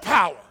own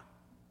willpower.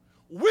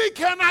 We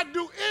cannot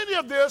do any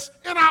of this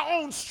in our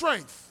own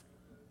strength.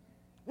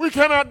 We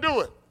cannot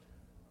do it.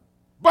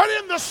 But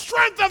in the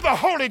strength of the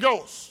Holy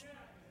Ghost,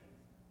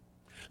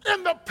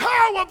 in the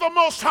power of the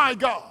Most High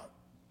God,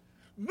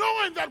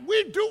 knowing that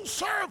we do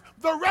serve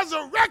the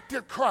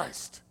resurrected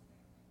Christ,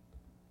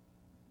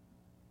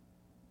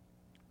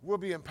 we'll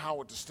be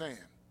empowered to stand.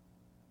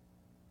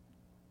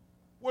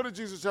 What did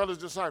Jesus tell his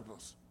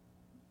disciples?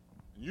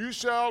 You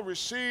shall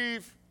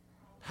receive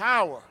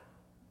power,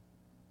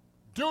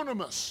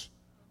 dunamis,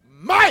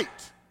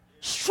 might,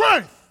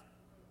 strength.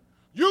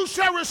 You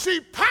shall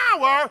receive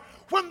power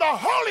when the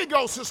Holy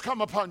Ghost has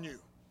come upon you.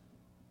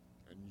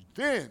 And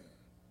then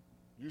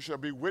you shall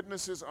be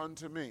witnesses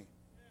unto me.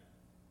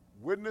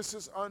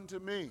 Witnesses unto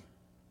me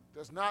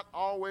does not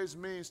always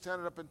mean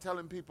standing up and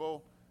telling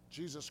people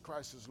Jesus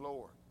Christ is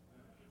Lord.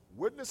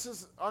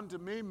 Witnesses unto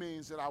me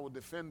means that I will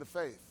defend the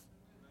faith.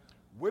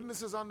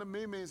 Witnesses unto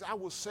me means I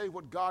will say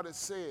what God has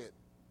said.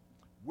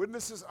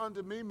 Witnesses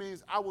unto me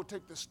means I will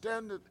take the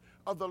standard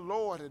of the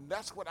Lord, and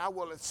that's what I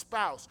will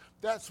espouse.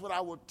 That's what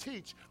I will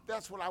teach.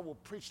 That's what I will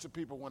preach to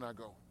people when I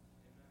go.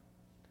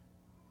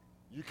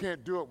 You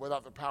can't do it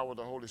without the power of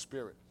the Holy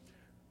Spirit.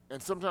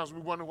 And sometimes we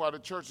wonder why the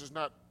church is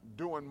not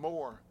doing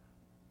more.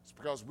 It's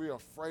because we're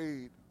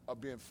afraid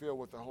of being filled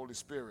with the Holy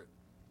Spirit.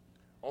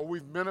 Or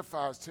we've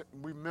minimized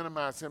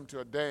him to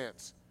a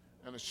dance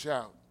and a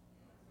shout.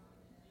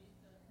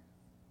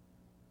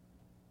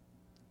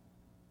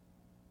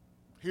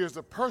 He is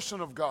the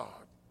person of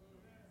God,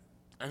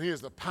 and he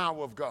is the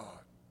power of God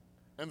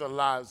in the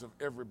lives of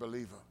every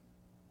believer.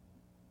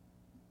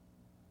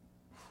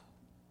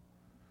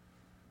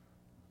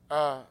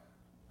 not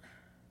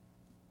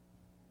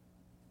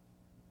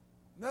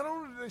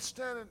only did they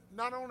stand,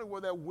 not only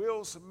were their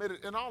wills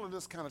submitted, and all of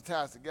this kind of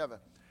ties together,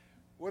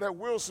 were their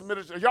wills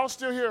submitted. Are y'all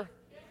still here?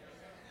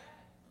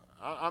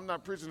 I'm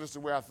not preaching this the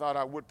way I thought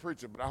I would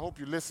preach it, but I hope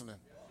you're listening.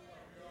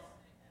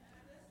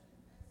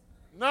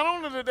 Not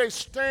only did they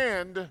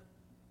stand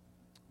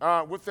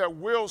with their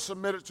will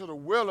submitted to the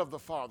will of the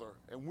Father,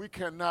 and we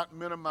cannot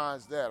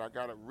minimize that. I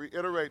got to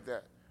reiterate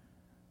that,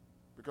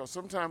 because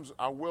sometimes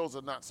our wills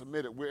are not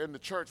submitted. We're in the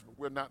church, but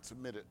we're not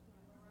submitted.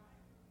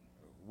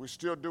 We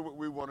still do what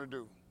we want to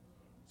do.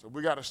 So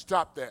we got to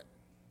stop that,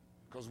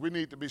 because we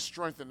need to be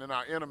strengthened in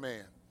our inner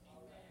man.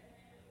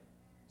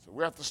 So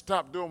we have to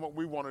stop doing what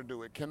we want to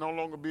do. It can no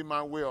longer be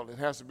my will. It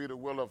has to be the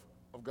will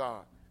of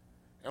God.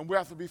 And we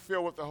have to be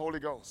filled with the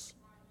Holy Ghost,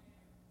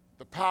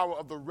 the power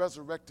of the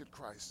resurrected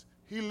Christ.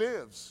 He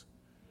lives.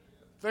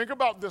 Think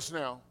about this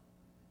now.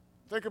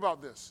 Think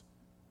about this.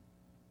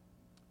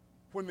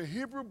 When the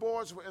Hebrew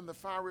boys were in the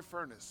fiery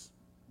furnace,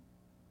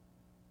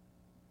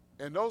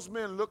 and those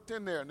men looked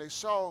in there and they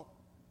saw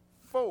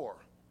 4.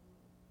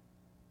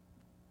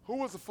 Who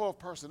was the 4th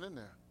person in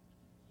there?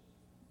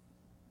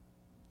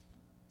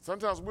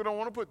 Sometimes we don't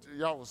want to put,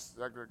 I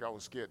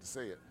was scared to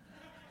say it.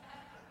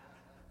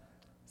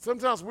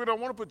 Sometimes we don't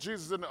want to put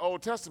Jesus in the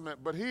Old Testament,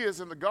 but he is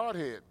in the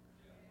Godhead.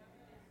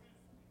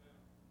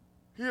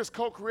 He is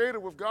co-created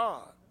with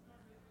God.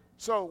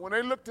 So when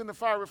they looked in the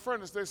fiery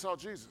furnace, they saw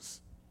Jesus.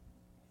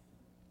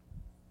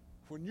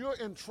 When you're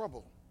in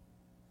trouble,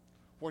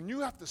 when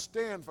you have to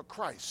stand for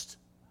Christ,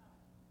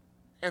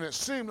 and it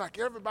seems like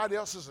everybody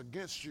else is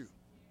against you,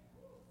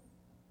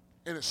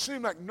 and it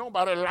seems like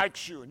nobody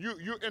likes you, and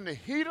you're in the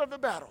heat of the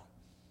battle,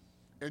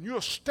 and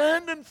you're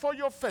standing for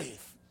your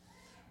faith,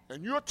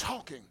 and you're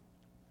talking,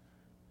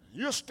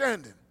 you're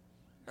standing,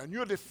 and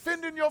you're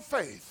defending your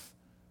faith,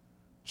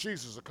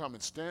 Jesus will come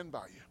and stand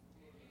by you.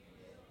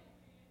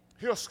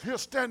 He'll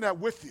stand there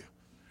with you.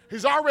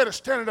 He's already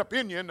standing up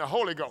in you in the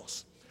Holy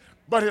Ghost.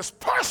 But his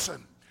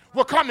person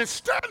will come and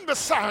stand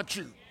beside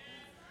you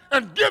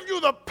and give you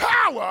the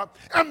power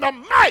and the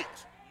might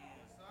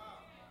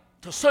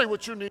to say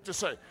what you need to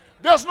say.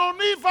 There's no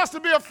need for us to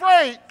be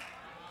afraid.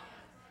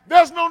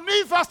 There's no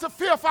need for us to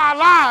fear for our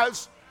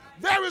lives.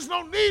 There is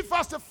no need for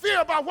us to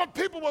fear about what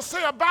people will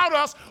say about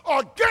us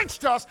or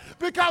against us,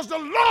 because the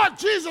Lord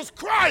Jesus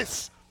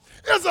Christ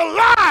is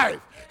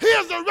alive. He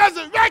is the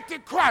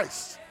resurrected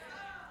Christ.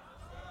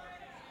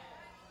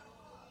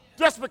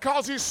 Just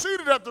because he's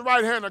seated at the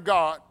right hand of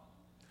God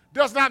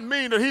does not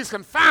mean that he's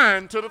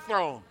confined to the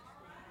throne.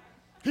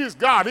 He's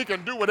God. He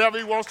can do whatever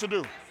he wants to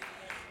do.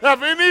 If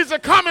he needs to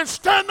come and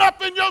stand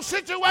up in your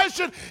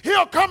situation,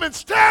 he'll come and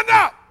stand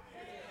up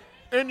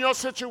in your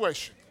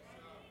situation.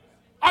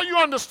 Are you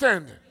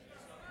understanding?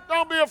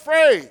 Don't be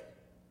afraid.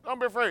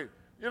 Don't be afraid.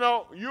 You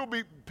know,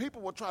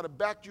 people will try to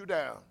back you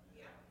down.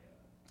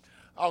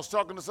 I was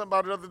talking to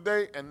somebody the other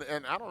day, and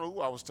I don't know who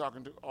I was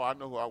talking to. Oh, I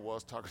know who I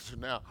was talking to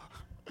now.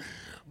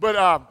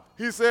 But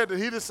he said that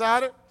he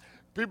decided,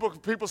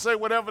 people say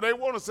whatever they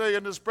want to say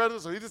in this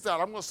presence, so he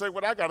decided, I'm going to say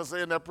what I got to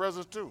say in that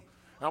presence too.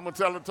 I'm going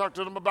to talk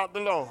to them about the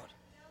Lord.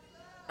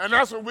 And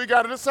that's what we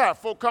got to decide.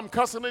 Folk come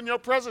cussing in your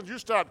presence, you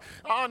start,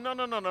 oh, no,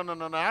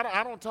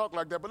 I don't talk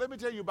like that. But let me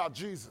tell you about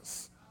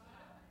Jesus.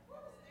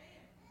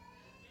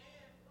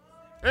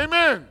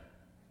 Amen.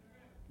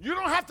 You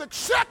don't have to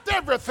accept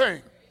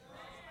everything.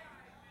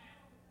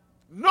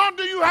 Nor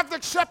do you have to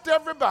accept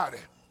everybody.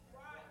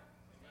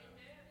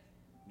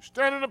 You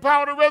stand in the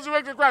power of the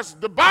resurrected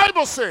Christ. The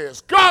Bible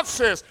says, God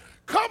says,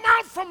 come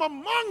out from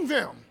among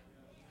them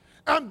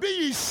and be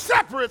ye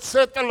separate,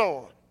 said the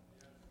Lord.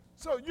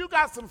 So you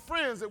got some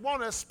friends that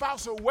want to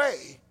espouse a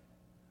way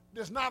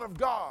that's not of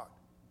God,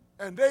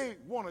 and they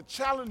want to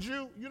challenge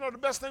you. You know the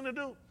best thing to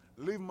do?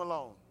 Leave them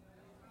alone.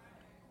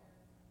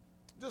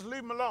 Just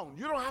leave them alone.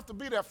 You don't have to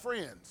be their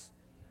friends.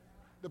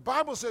 The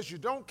Bible says you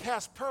don't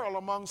cast pearl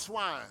among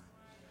swine.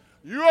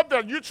 You're up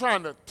there, you're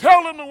trying to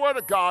tell them the word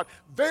of God.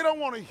 They don't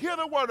want to hear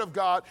the word of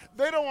God.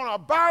 They don't want to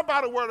abide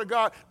by the word of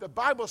God. The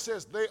Bible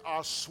says they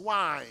are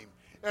swine.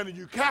 And if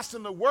you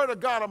casting the word of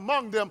God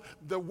among them,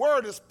 the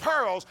word is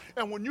pearls.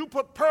 And when you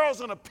put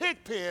pearls in a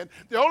pig pen,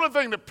 the only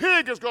thing the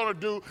pig is going to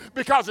do,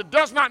 because it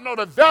does not know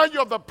the value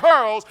of the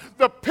pearls,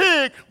 the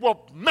pig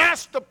will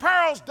mash the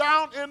pearls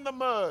down in the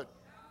mud.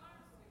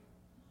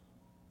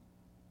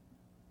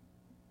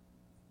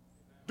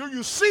 Do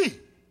you see?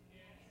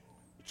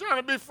 You're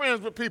trying to be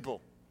friends with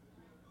people.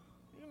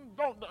 You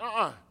don't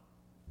have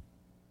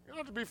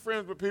to be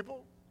friends with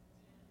people.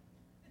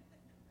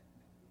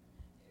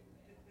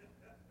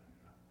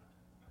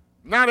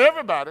 Not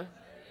everybody.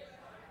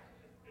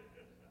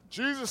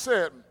 Jesus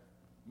said,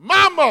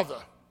 my mother,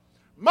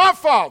 my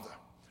father,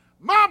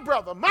 my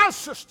brother, my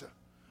sister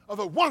are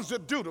the ones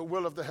that do the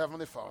will of the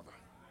Heavenly Father.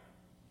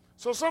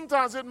 So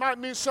sometimes it might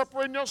mean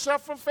separating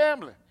yourself from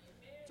family.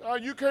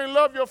 You can't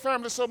love your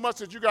family so much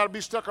that you got to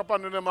be stuck up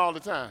under them all the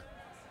time.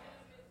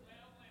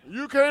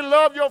 You can't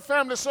love your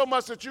family so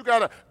much that you got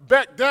to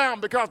back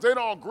down because they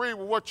don't agree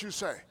with what you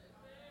say.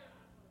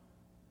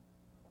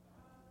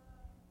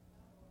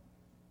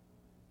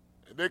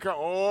 They come,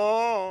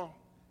 oh,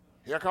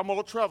 here come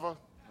old Trevor.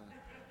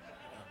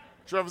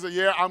 Trevor said,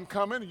 yeah, I'm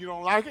coming. You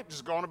don't like it?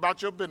 Just go on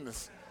about your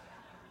business.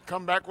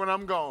 Come back when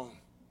I'm gone.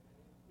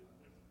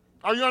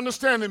 Are you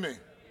understanding me?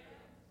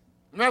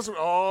 And that's what,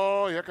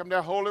 oh, here come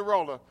that holy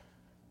roller.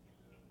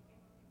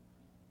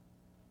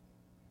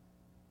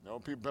 No,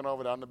 people been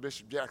over there under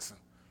Bishop Jackson.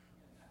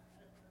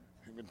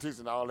 He's been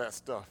teaching all that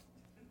stuff.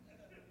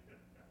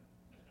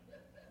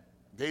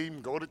 They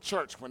even go to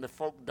church when the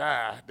folk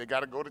die. They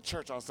got to go to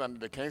church on Sunday.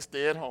 They can't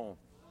stay at home.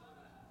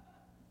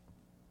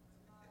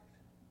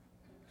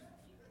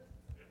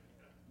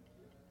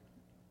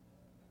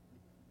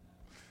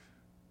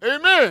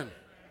 Amen.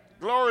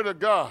 Glory to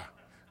God.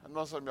 I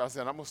know some of y'all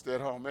saying, I'm going to stay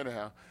at home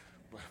anyhow.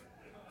 But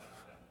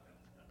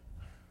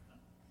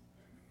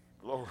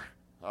glory.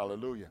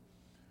 Hallelujah.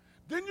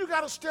 Then you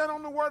got to stand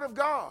on the word of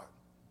God.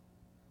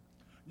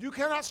 You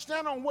cannot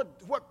stand on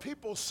what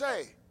people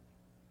say.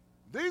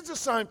 These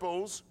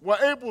disciples were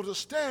able to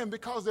stand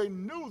because they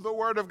knew the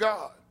word of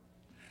God.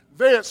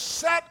 They had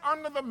sat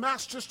under the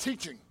master's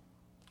teaching.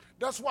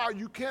 That's why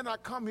you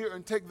cannot come here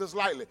and take this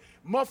lightly.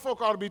 More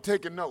folk ought to be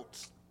taking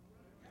notes.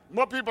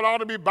 More people ought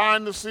to be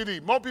buying the CD.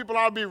 More people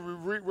ought to be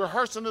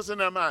rehearsing this in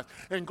their minds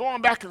and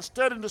going back and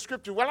studying the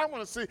scripture. Well, I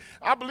want to see,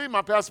 I believe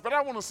my pastor, but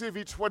I want to see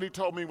if what he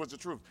told me was the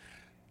truth.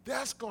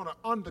 That's going to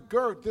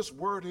undergird this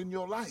word in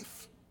your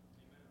life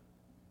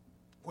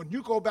when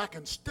you go back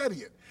and study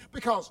it.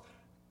 Because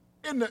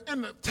in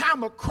the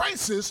time of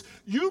crisis,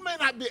 you may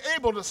not be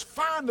able to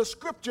find the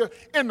scripture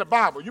in the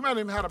Bible. You might not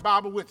even have the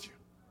Bible with you.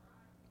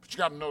 But you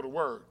got to know the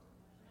word.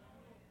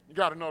 You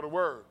got to know the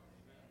word.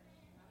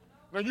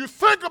 Now you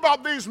think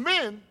about these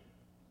men,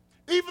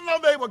 even though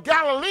they were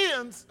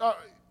Galileans,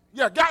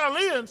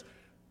 Galileans,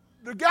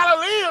 the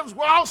Galileans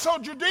were also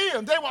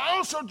Judeans. They were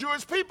also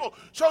Jewish people.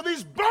 So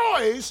these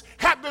boys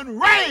had been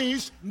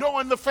raised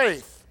knowing the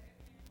faith.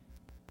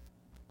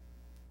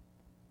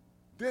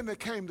 Then they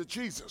came to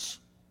Jesus,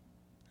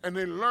 and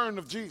they learned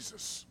of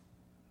Jesus.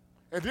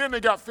 And then they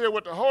got filled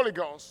with the Holy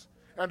Ghost,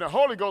 and the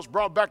Holy Ghost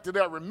brought back to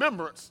their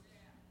remembrance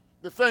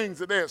the things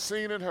that they had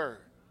seen and heard.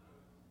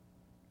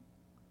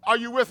 Are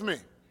you with me?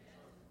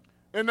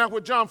 Isn't that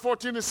what John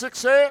 14:6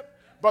 said?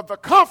 But the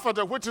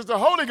Comforter, which is the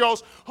Holy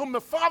Ghost, whom the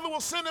Father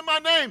will send in my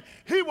name,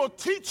 he will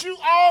teach you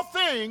all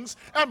things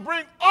and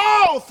bring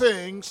all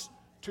things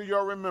to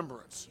your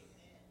remembrance.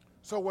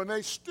 So when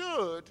they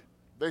stood,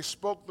 they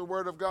spoke the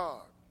word of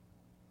God.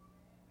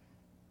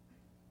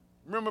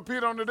 Remember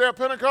Peter on the day of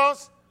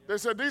Pentecost? They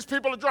said, these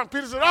people are drunk.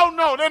 Peter said, oh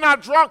no, they're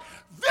not drunk.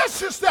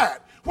 This is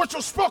that which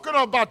was spoken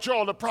of by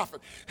Joel the prophet.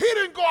 He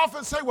didn't go off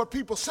and say what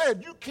people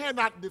said. You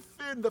cannot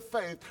defend the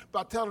faith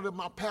by telling them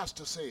my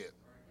pastor said.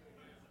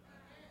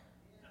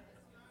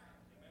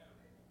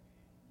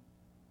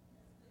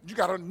 You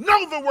got to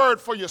know the word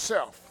for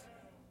yourself.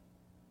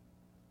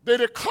 They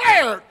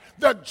declared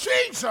that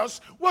Jesus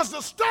was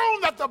the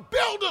stone that the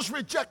builders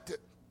rejected.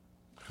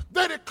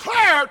 They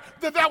declared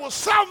that there was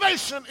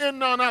salvation in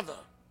none other.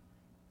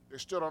 They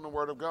stood on the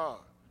word of God.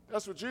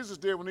 That's what Jesus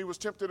did when he was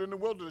tempted in the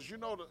wilderness. You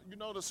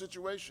know the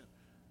situation.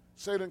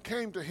 Satan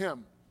came to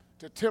him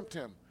to tempt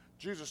him.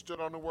 Jesus stood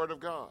on the word of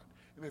God.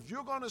 And if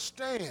you're going to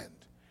stand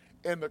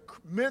in the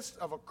midst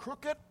of a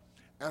crooked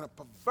and a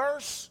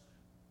perverse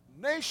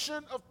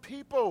nation of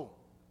people,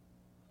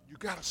 you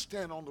got to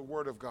stand on the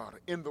word of God,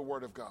 in the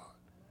word of God.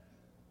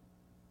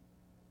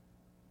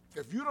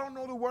 If you don't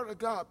know the word of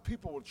God,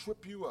 people will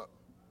trip you up.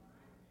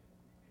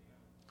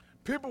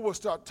 People will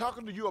start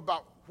talking to you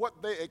about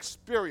what they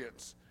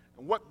experience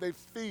and what they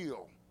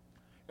feel.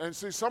 And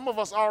see, some of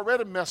us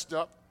already messed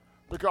up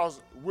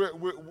because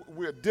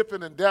we're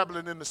dipping and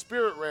dabbling in the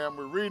spirit realm.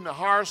 We're reading the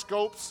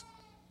horoscopes.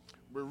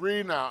 We're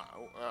reading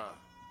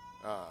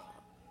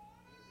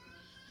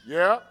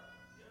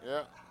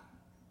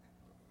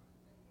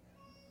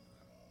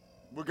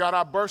we got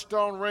our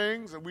birthstone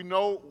rings, and we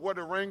know what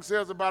the ring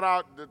says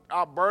about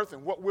our birth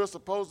and what we're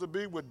supposed to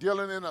be. We're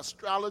dealing in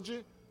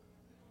astrology.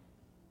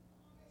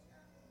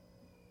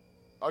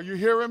 Are you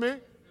hearing me?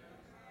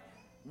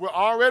 We're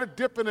already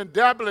dipping and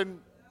dabbling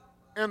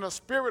in a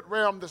spirit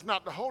realm that's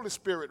not the Holy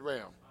Spirit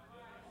realm.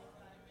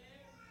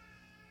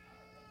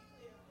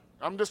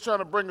 I'm just trying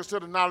to bring us to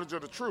the knowledge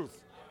of the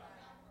truth.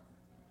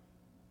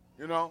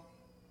 You know?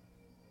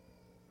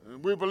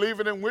 And we're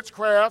believing in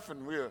witchcraft,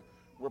 and we're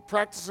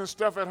practicing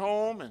stuff at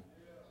home and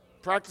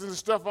practicing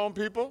stuff on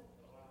people.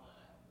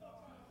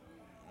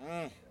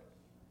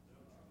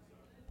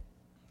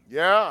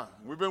 Yeah,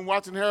 we've been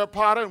watching Harry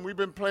Potter, and we've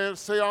been playing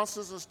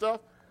seances and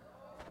stuff.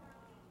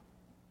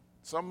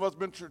 Some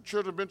of us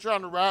children have been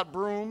trying to ride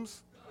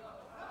brooms.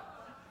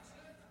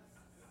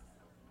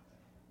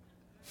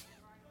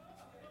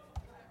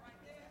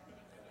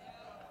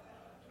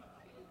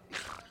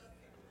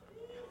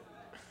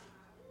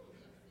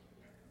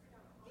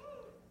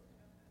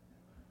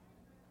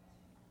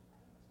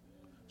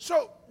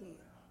 So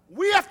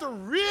we have to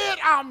rid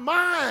our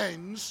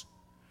minds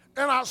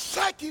and our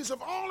psyches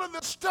of all of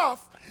this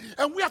stuff,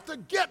 and we have to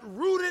get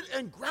rooted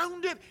and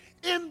grounded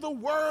in the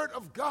Word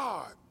of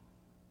God.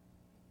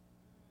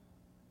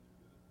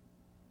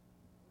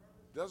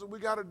 That's what we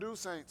got to do,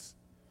 saints.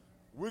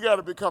 We got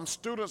to become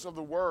students of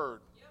the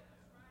Word.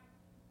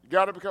 You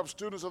got to become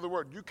students of the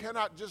Word. You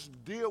cannot just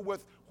deal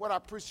with what I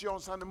preach to you on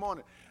Sunday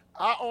morning.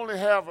 I only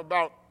have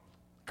about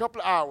a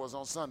couple of hours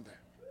on Sunday.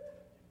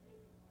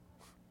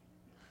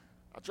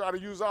 I try to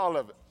use all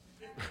of it.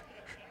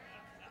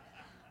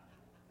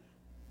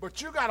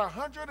 But you got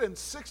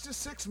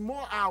 166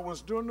 more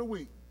hours during the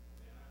week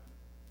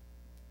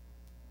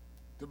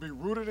to be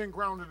rooted and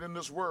grounded in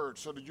this Word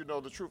so that you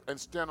know the truth and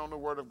stand on the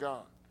Word of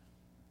God.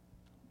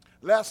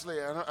 Lastly,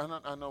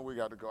 I know we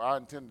got to go. I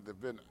intended to have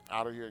been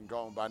out of here and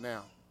gone by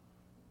now.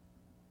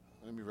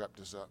 Let me wrap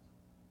this up.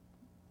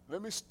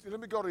 Let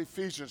me go to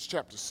Ephesians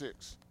chapter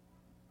 6.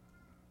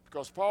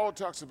 Because Paul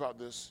talks about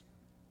this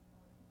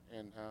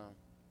and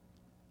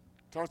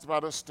talks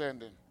about us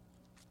standing.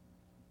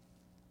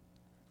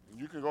 And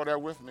you can go there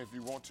with me if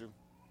you want to.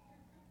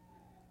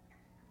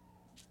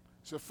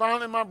 So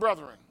finally, my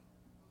brethren,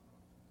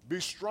 be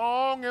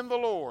strong in the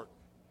Lord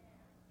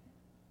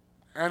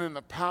and in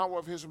the power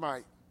of his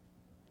might.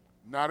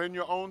 Not in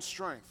your own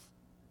strength,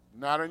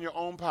 not in your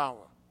own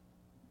power.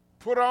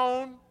 Put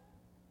on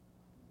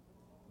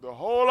the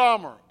whole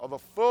armor, or the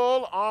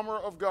full armor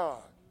of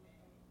God.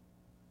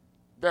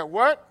 That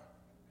what?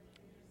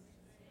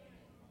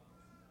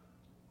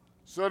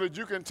 So that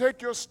you can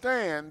take your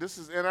stand, this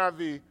is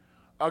NIV,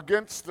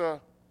 against the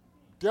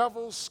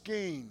devil's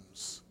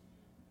schemes,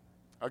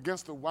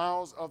 against the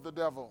wiles of the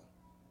devil.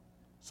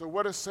 So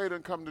what does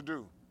Satan come to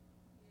do?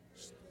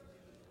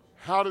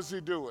 How does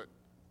he do it?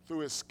 Through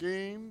his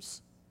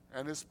schemes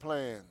and his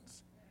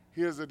plans.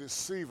 He is a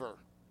deceiver.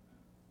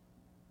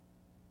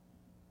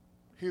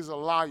 He's a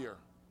liar.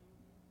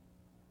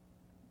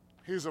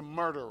 He's a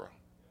murderer.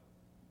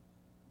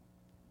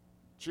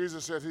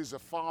 Jesus said he's the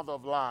father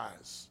of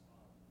lies.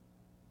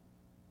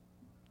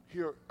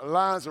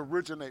 Lies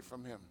originate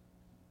from him.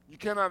 You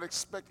cannot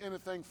expect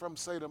anything from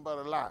Satan but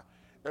a lie.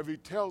 If he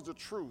tells the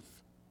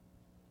truth,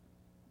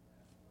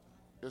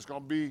 it's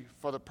going to be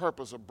for the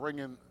purpose of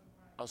bringing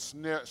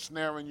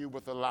snaring you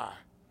with a lie.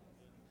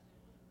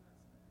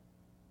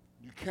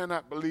 You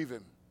cannot believe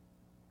him.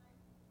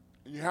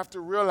 And you have to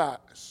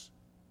realize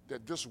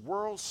that this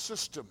world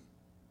system,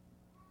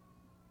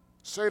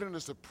 Satan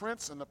is the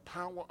prince and the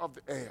power of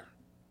the air.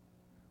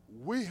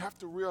 We have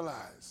to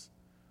realize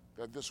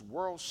that this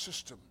world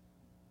system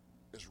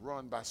is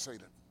run by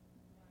Satan.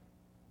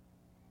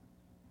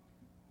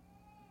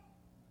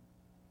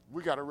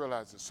 We got to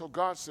realize this. So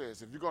God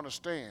says, if you're going to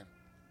stand,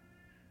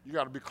 you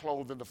got to be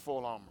clothed in the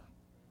full armor.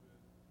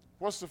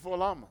 What's the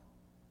full armor?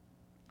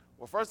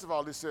 Well, first of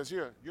all, it says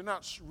here, you're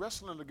not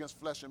wrestling against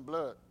flesh and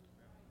blood.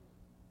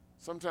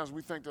 Sometimes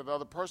we think that the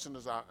other person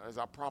is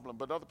our problem,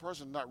 but the other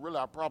person is not really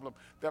our problem.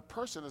 That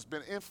person has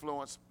been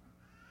influenced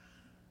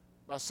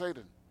by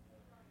Satan.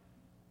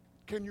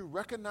 Can you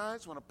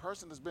recognize when a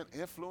person has been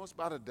influenced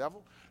by the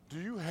devil? Do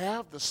you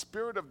have the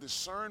spirit of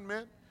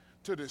discernment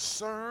to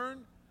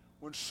discern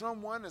when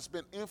someone has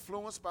been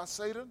influenced by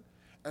Satan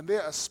and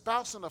they're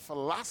espousing a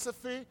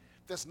philosophy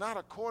that's not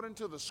according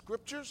to the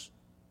scriptures,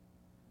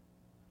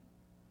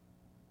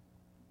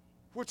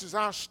 which is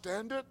our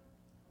standard?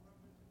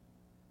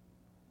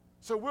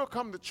 So we'll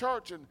come to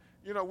church and,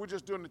 we're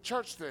just doing the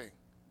church thing.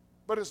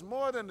 But it's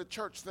more than the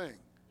church thing.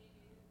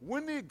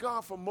 We need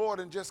God for more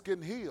than just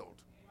getting healed.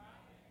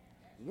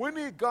 We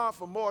need God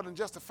for more than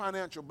just a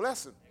financial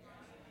blessing.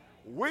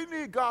 We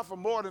need God for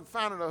more than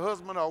finding a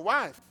husband or a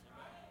wife.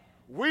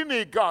 We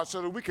need God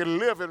so that we can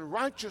live in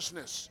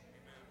righteousness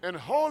and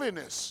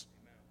holiness.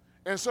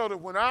 And so that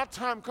when our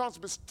time comes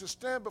to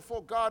stand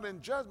before God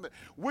in judgment,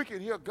 we can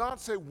hear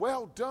God say,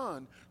 well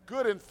done,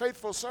 good and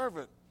faithful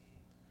servant.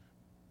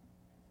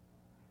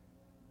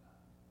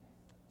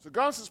 So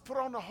God says, put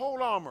on the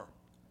whole armor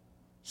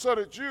so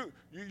that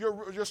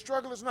your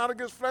struggle is not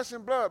against flesh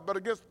and blood, but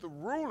against the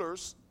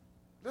rulers.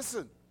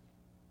 Listen,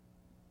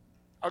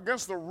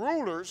 against the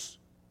rulers,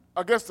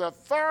 against the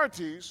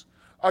authorities,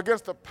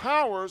 against the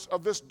powers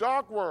of this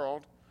dark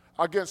world,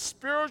 against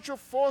spiritual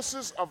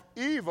forces of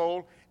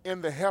evil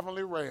in the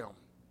heavenly realm.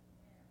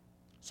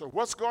 So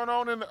what's going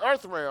on in the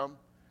earth realm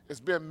is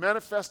being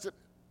manifested,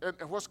 and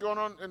what's going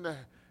on in the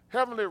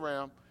heavenly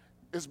realm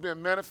is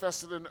being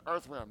manifested in the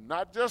earth realm.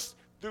 Not just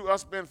through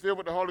us being filled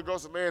with the Holy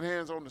Ghost and laying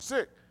hands on the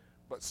sick,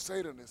 but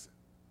Satan is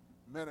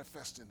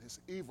manifesting his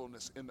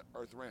evilness in the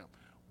earth realm.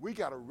 We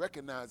got to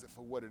recognize it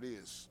for what it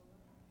is.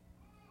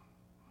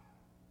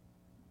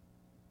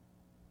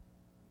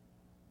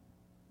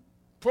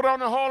 Put on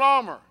the whole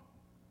armor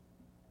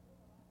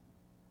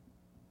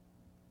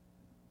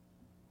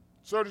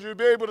so that you'll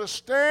be able to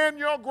stand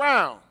your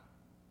ground.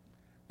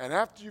 And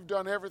after you've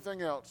done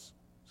everything else,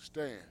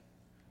 stand.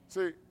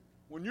 See,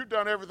 when you've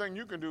done everything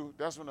you can do,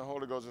 that's when the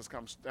Holy Ghost just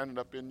comes standing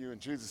up in you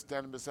and Jesus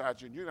standing beside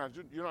you. And you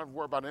don't have to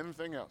worry about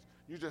anything else.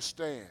 You just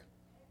stand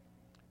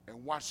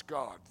and watch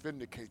God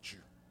vindicate you.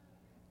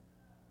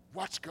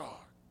 Watch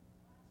God.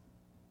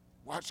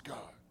 Watch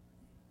God.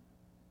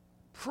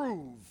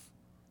 Prove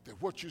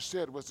that what you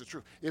said was the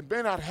truth. It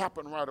may not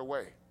happen right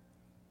away,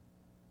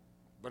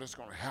 but it's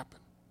going to happen.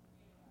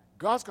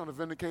 God's going to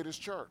vindicate his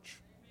church.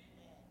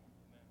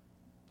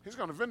 He's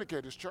going to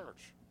vindicate his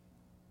church.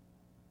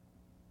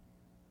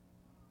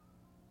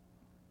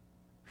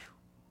 Whew.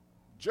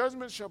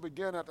 Judgment shall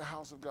begin at the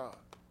house of God.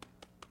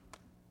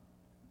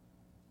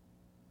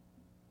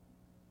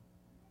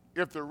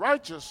 If the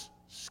righteous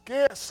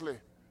scarcely,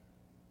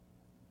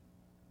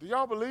 do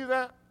y'all believe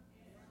that?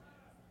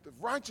 The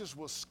righteous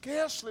will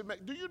scarcely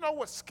make, do you know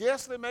what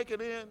scarcely make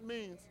it in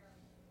means?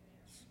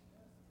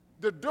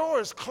 The door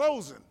is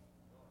closing.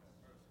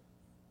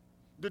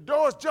 The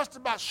door is just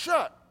about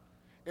shut.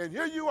 And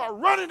here you are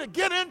running to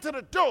get into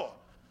the door.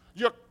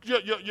 Your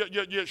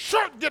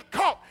shirt get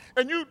caught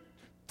and you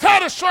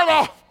tear the shirt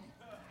off.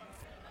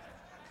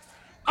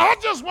 I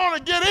just want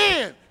to get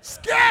in.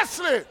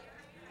 Scarcely.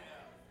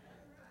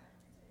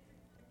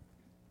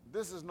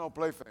 This is no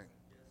plaything.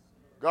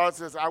 God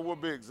says, I will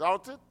be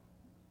exalted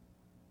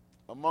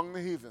among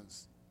the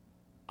heathens.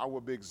 I will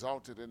be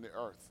exalted in the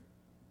earth.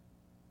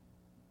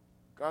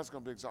 God's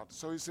going to be exalted.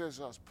 So he says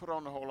to us, put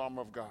on the whole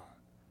armor of God.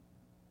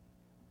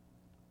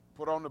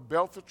 Put on the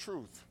belt of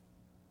truth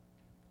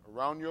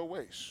around your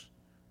waist,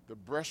 the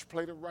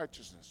breastplate of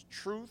righteousness.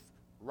 Truth,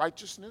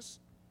 righteousness,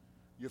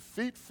 your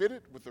feet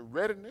fitted with the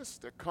readiness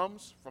that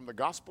comes from the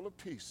gospel of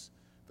peace.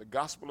 The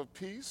gospel of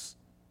peace,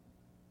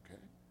 okay,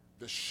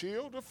 the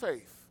shield of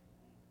faith,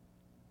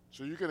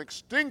 so you can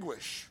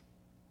extinguish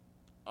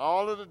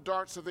all of the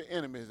darts of the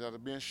enemies that are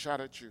being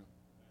shot at you.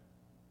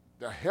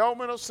 The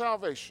helmet of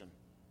salvation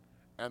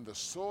and the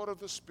sword of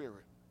the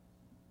Spirit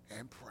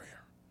and prayer.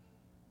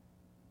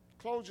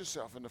 Clothe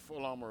yourself in the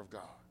full armor of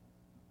God,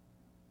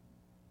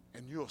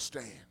 and you'll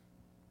stand.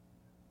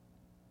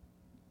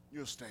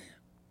 You'll stand.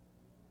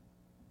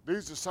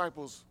 These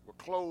disciples were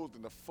clothed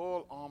in the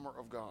full armor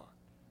of God.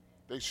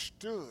 They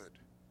stood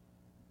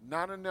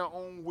not in their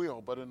own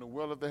will, but in the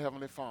will of the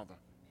Heavenly Father.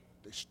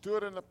 They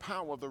stood in the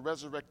power of the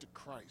resurrected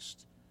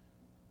Christ.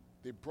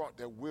 They brought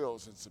their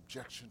wills in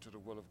subjection to the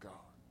will of God.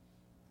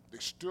 They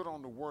stood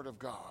on the word of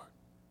God.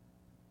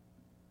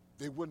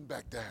 They wouldn't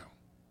back down.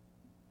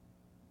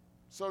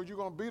 So you're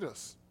going to beat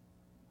us.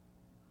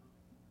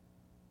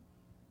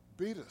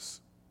 Beat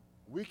us.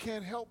 We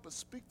can't help but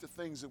speak the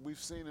things that we've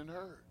seen and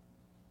heard.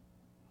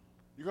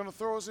 You're going to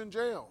throw us in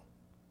jail.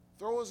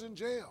 Throw us in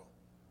jail.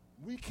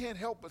 We can't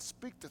help but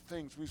speak the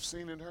things we've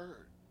seen and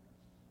heard.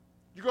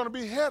 You're going to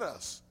behead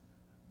us.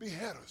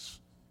 Behead us.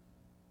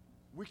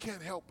 We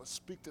can't help but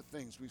speak the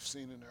things we've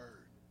seen and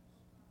heard.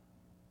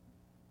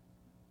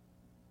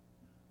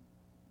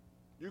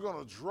 You're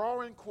going to draw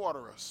and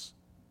quarter us.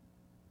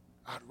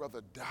 I'd rather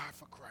die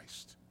for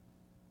Christ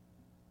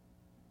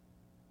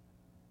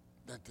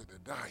than to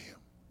deny him.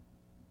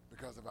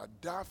 Because if I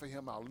die for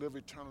him, I'll live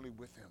eternally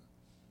with him.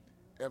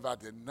 If I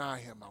deny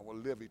him, I will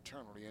live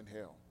eternally in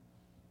hell.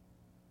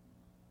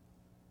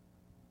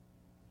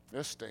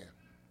 Let's stand.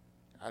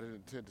 I didn't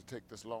intend to take this long.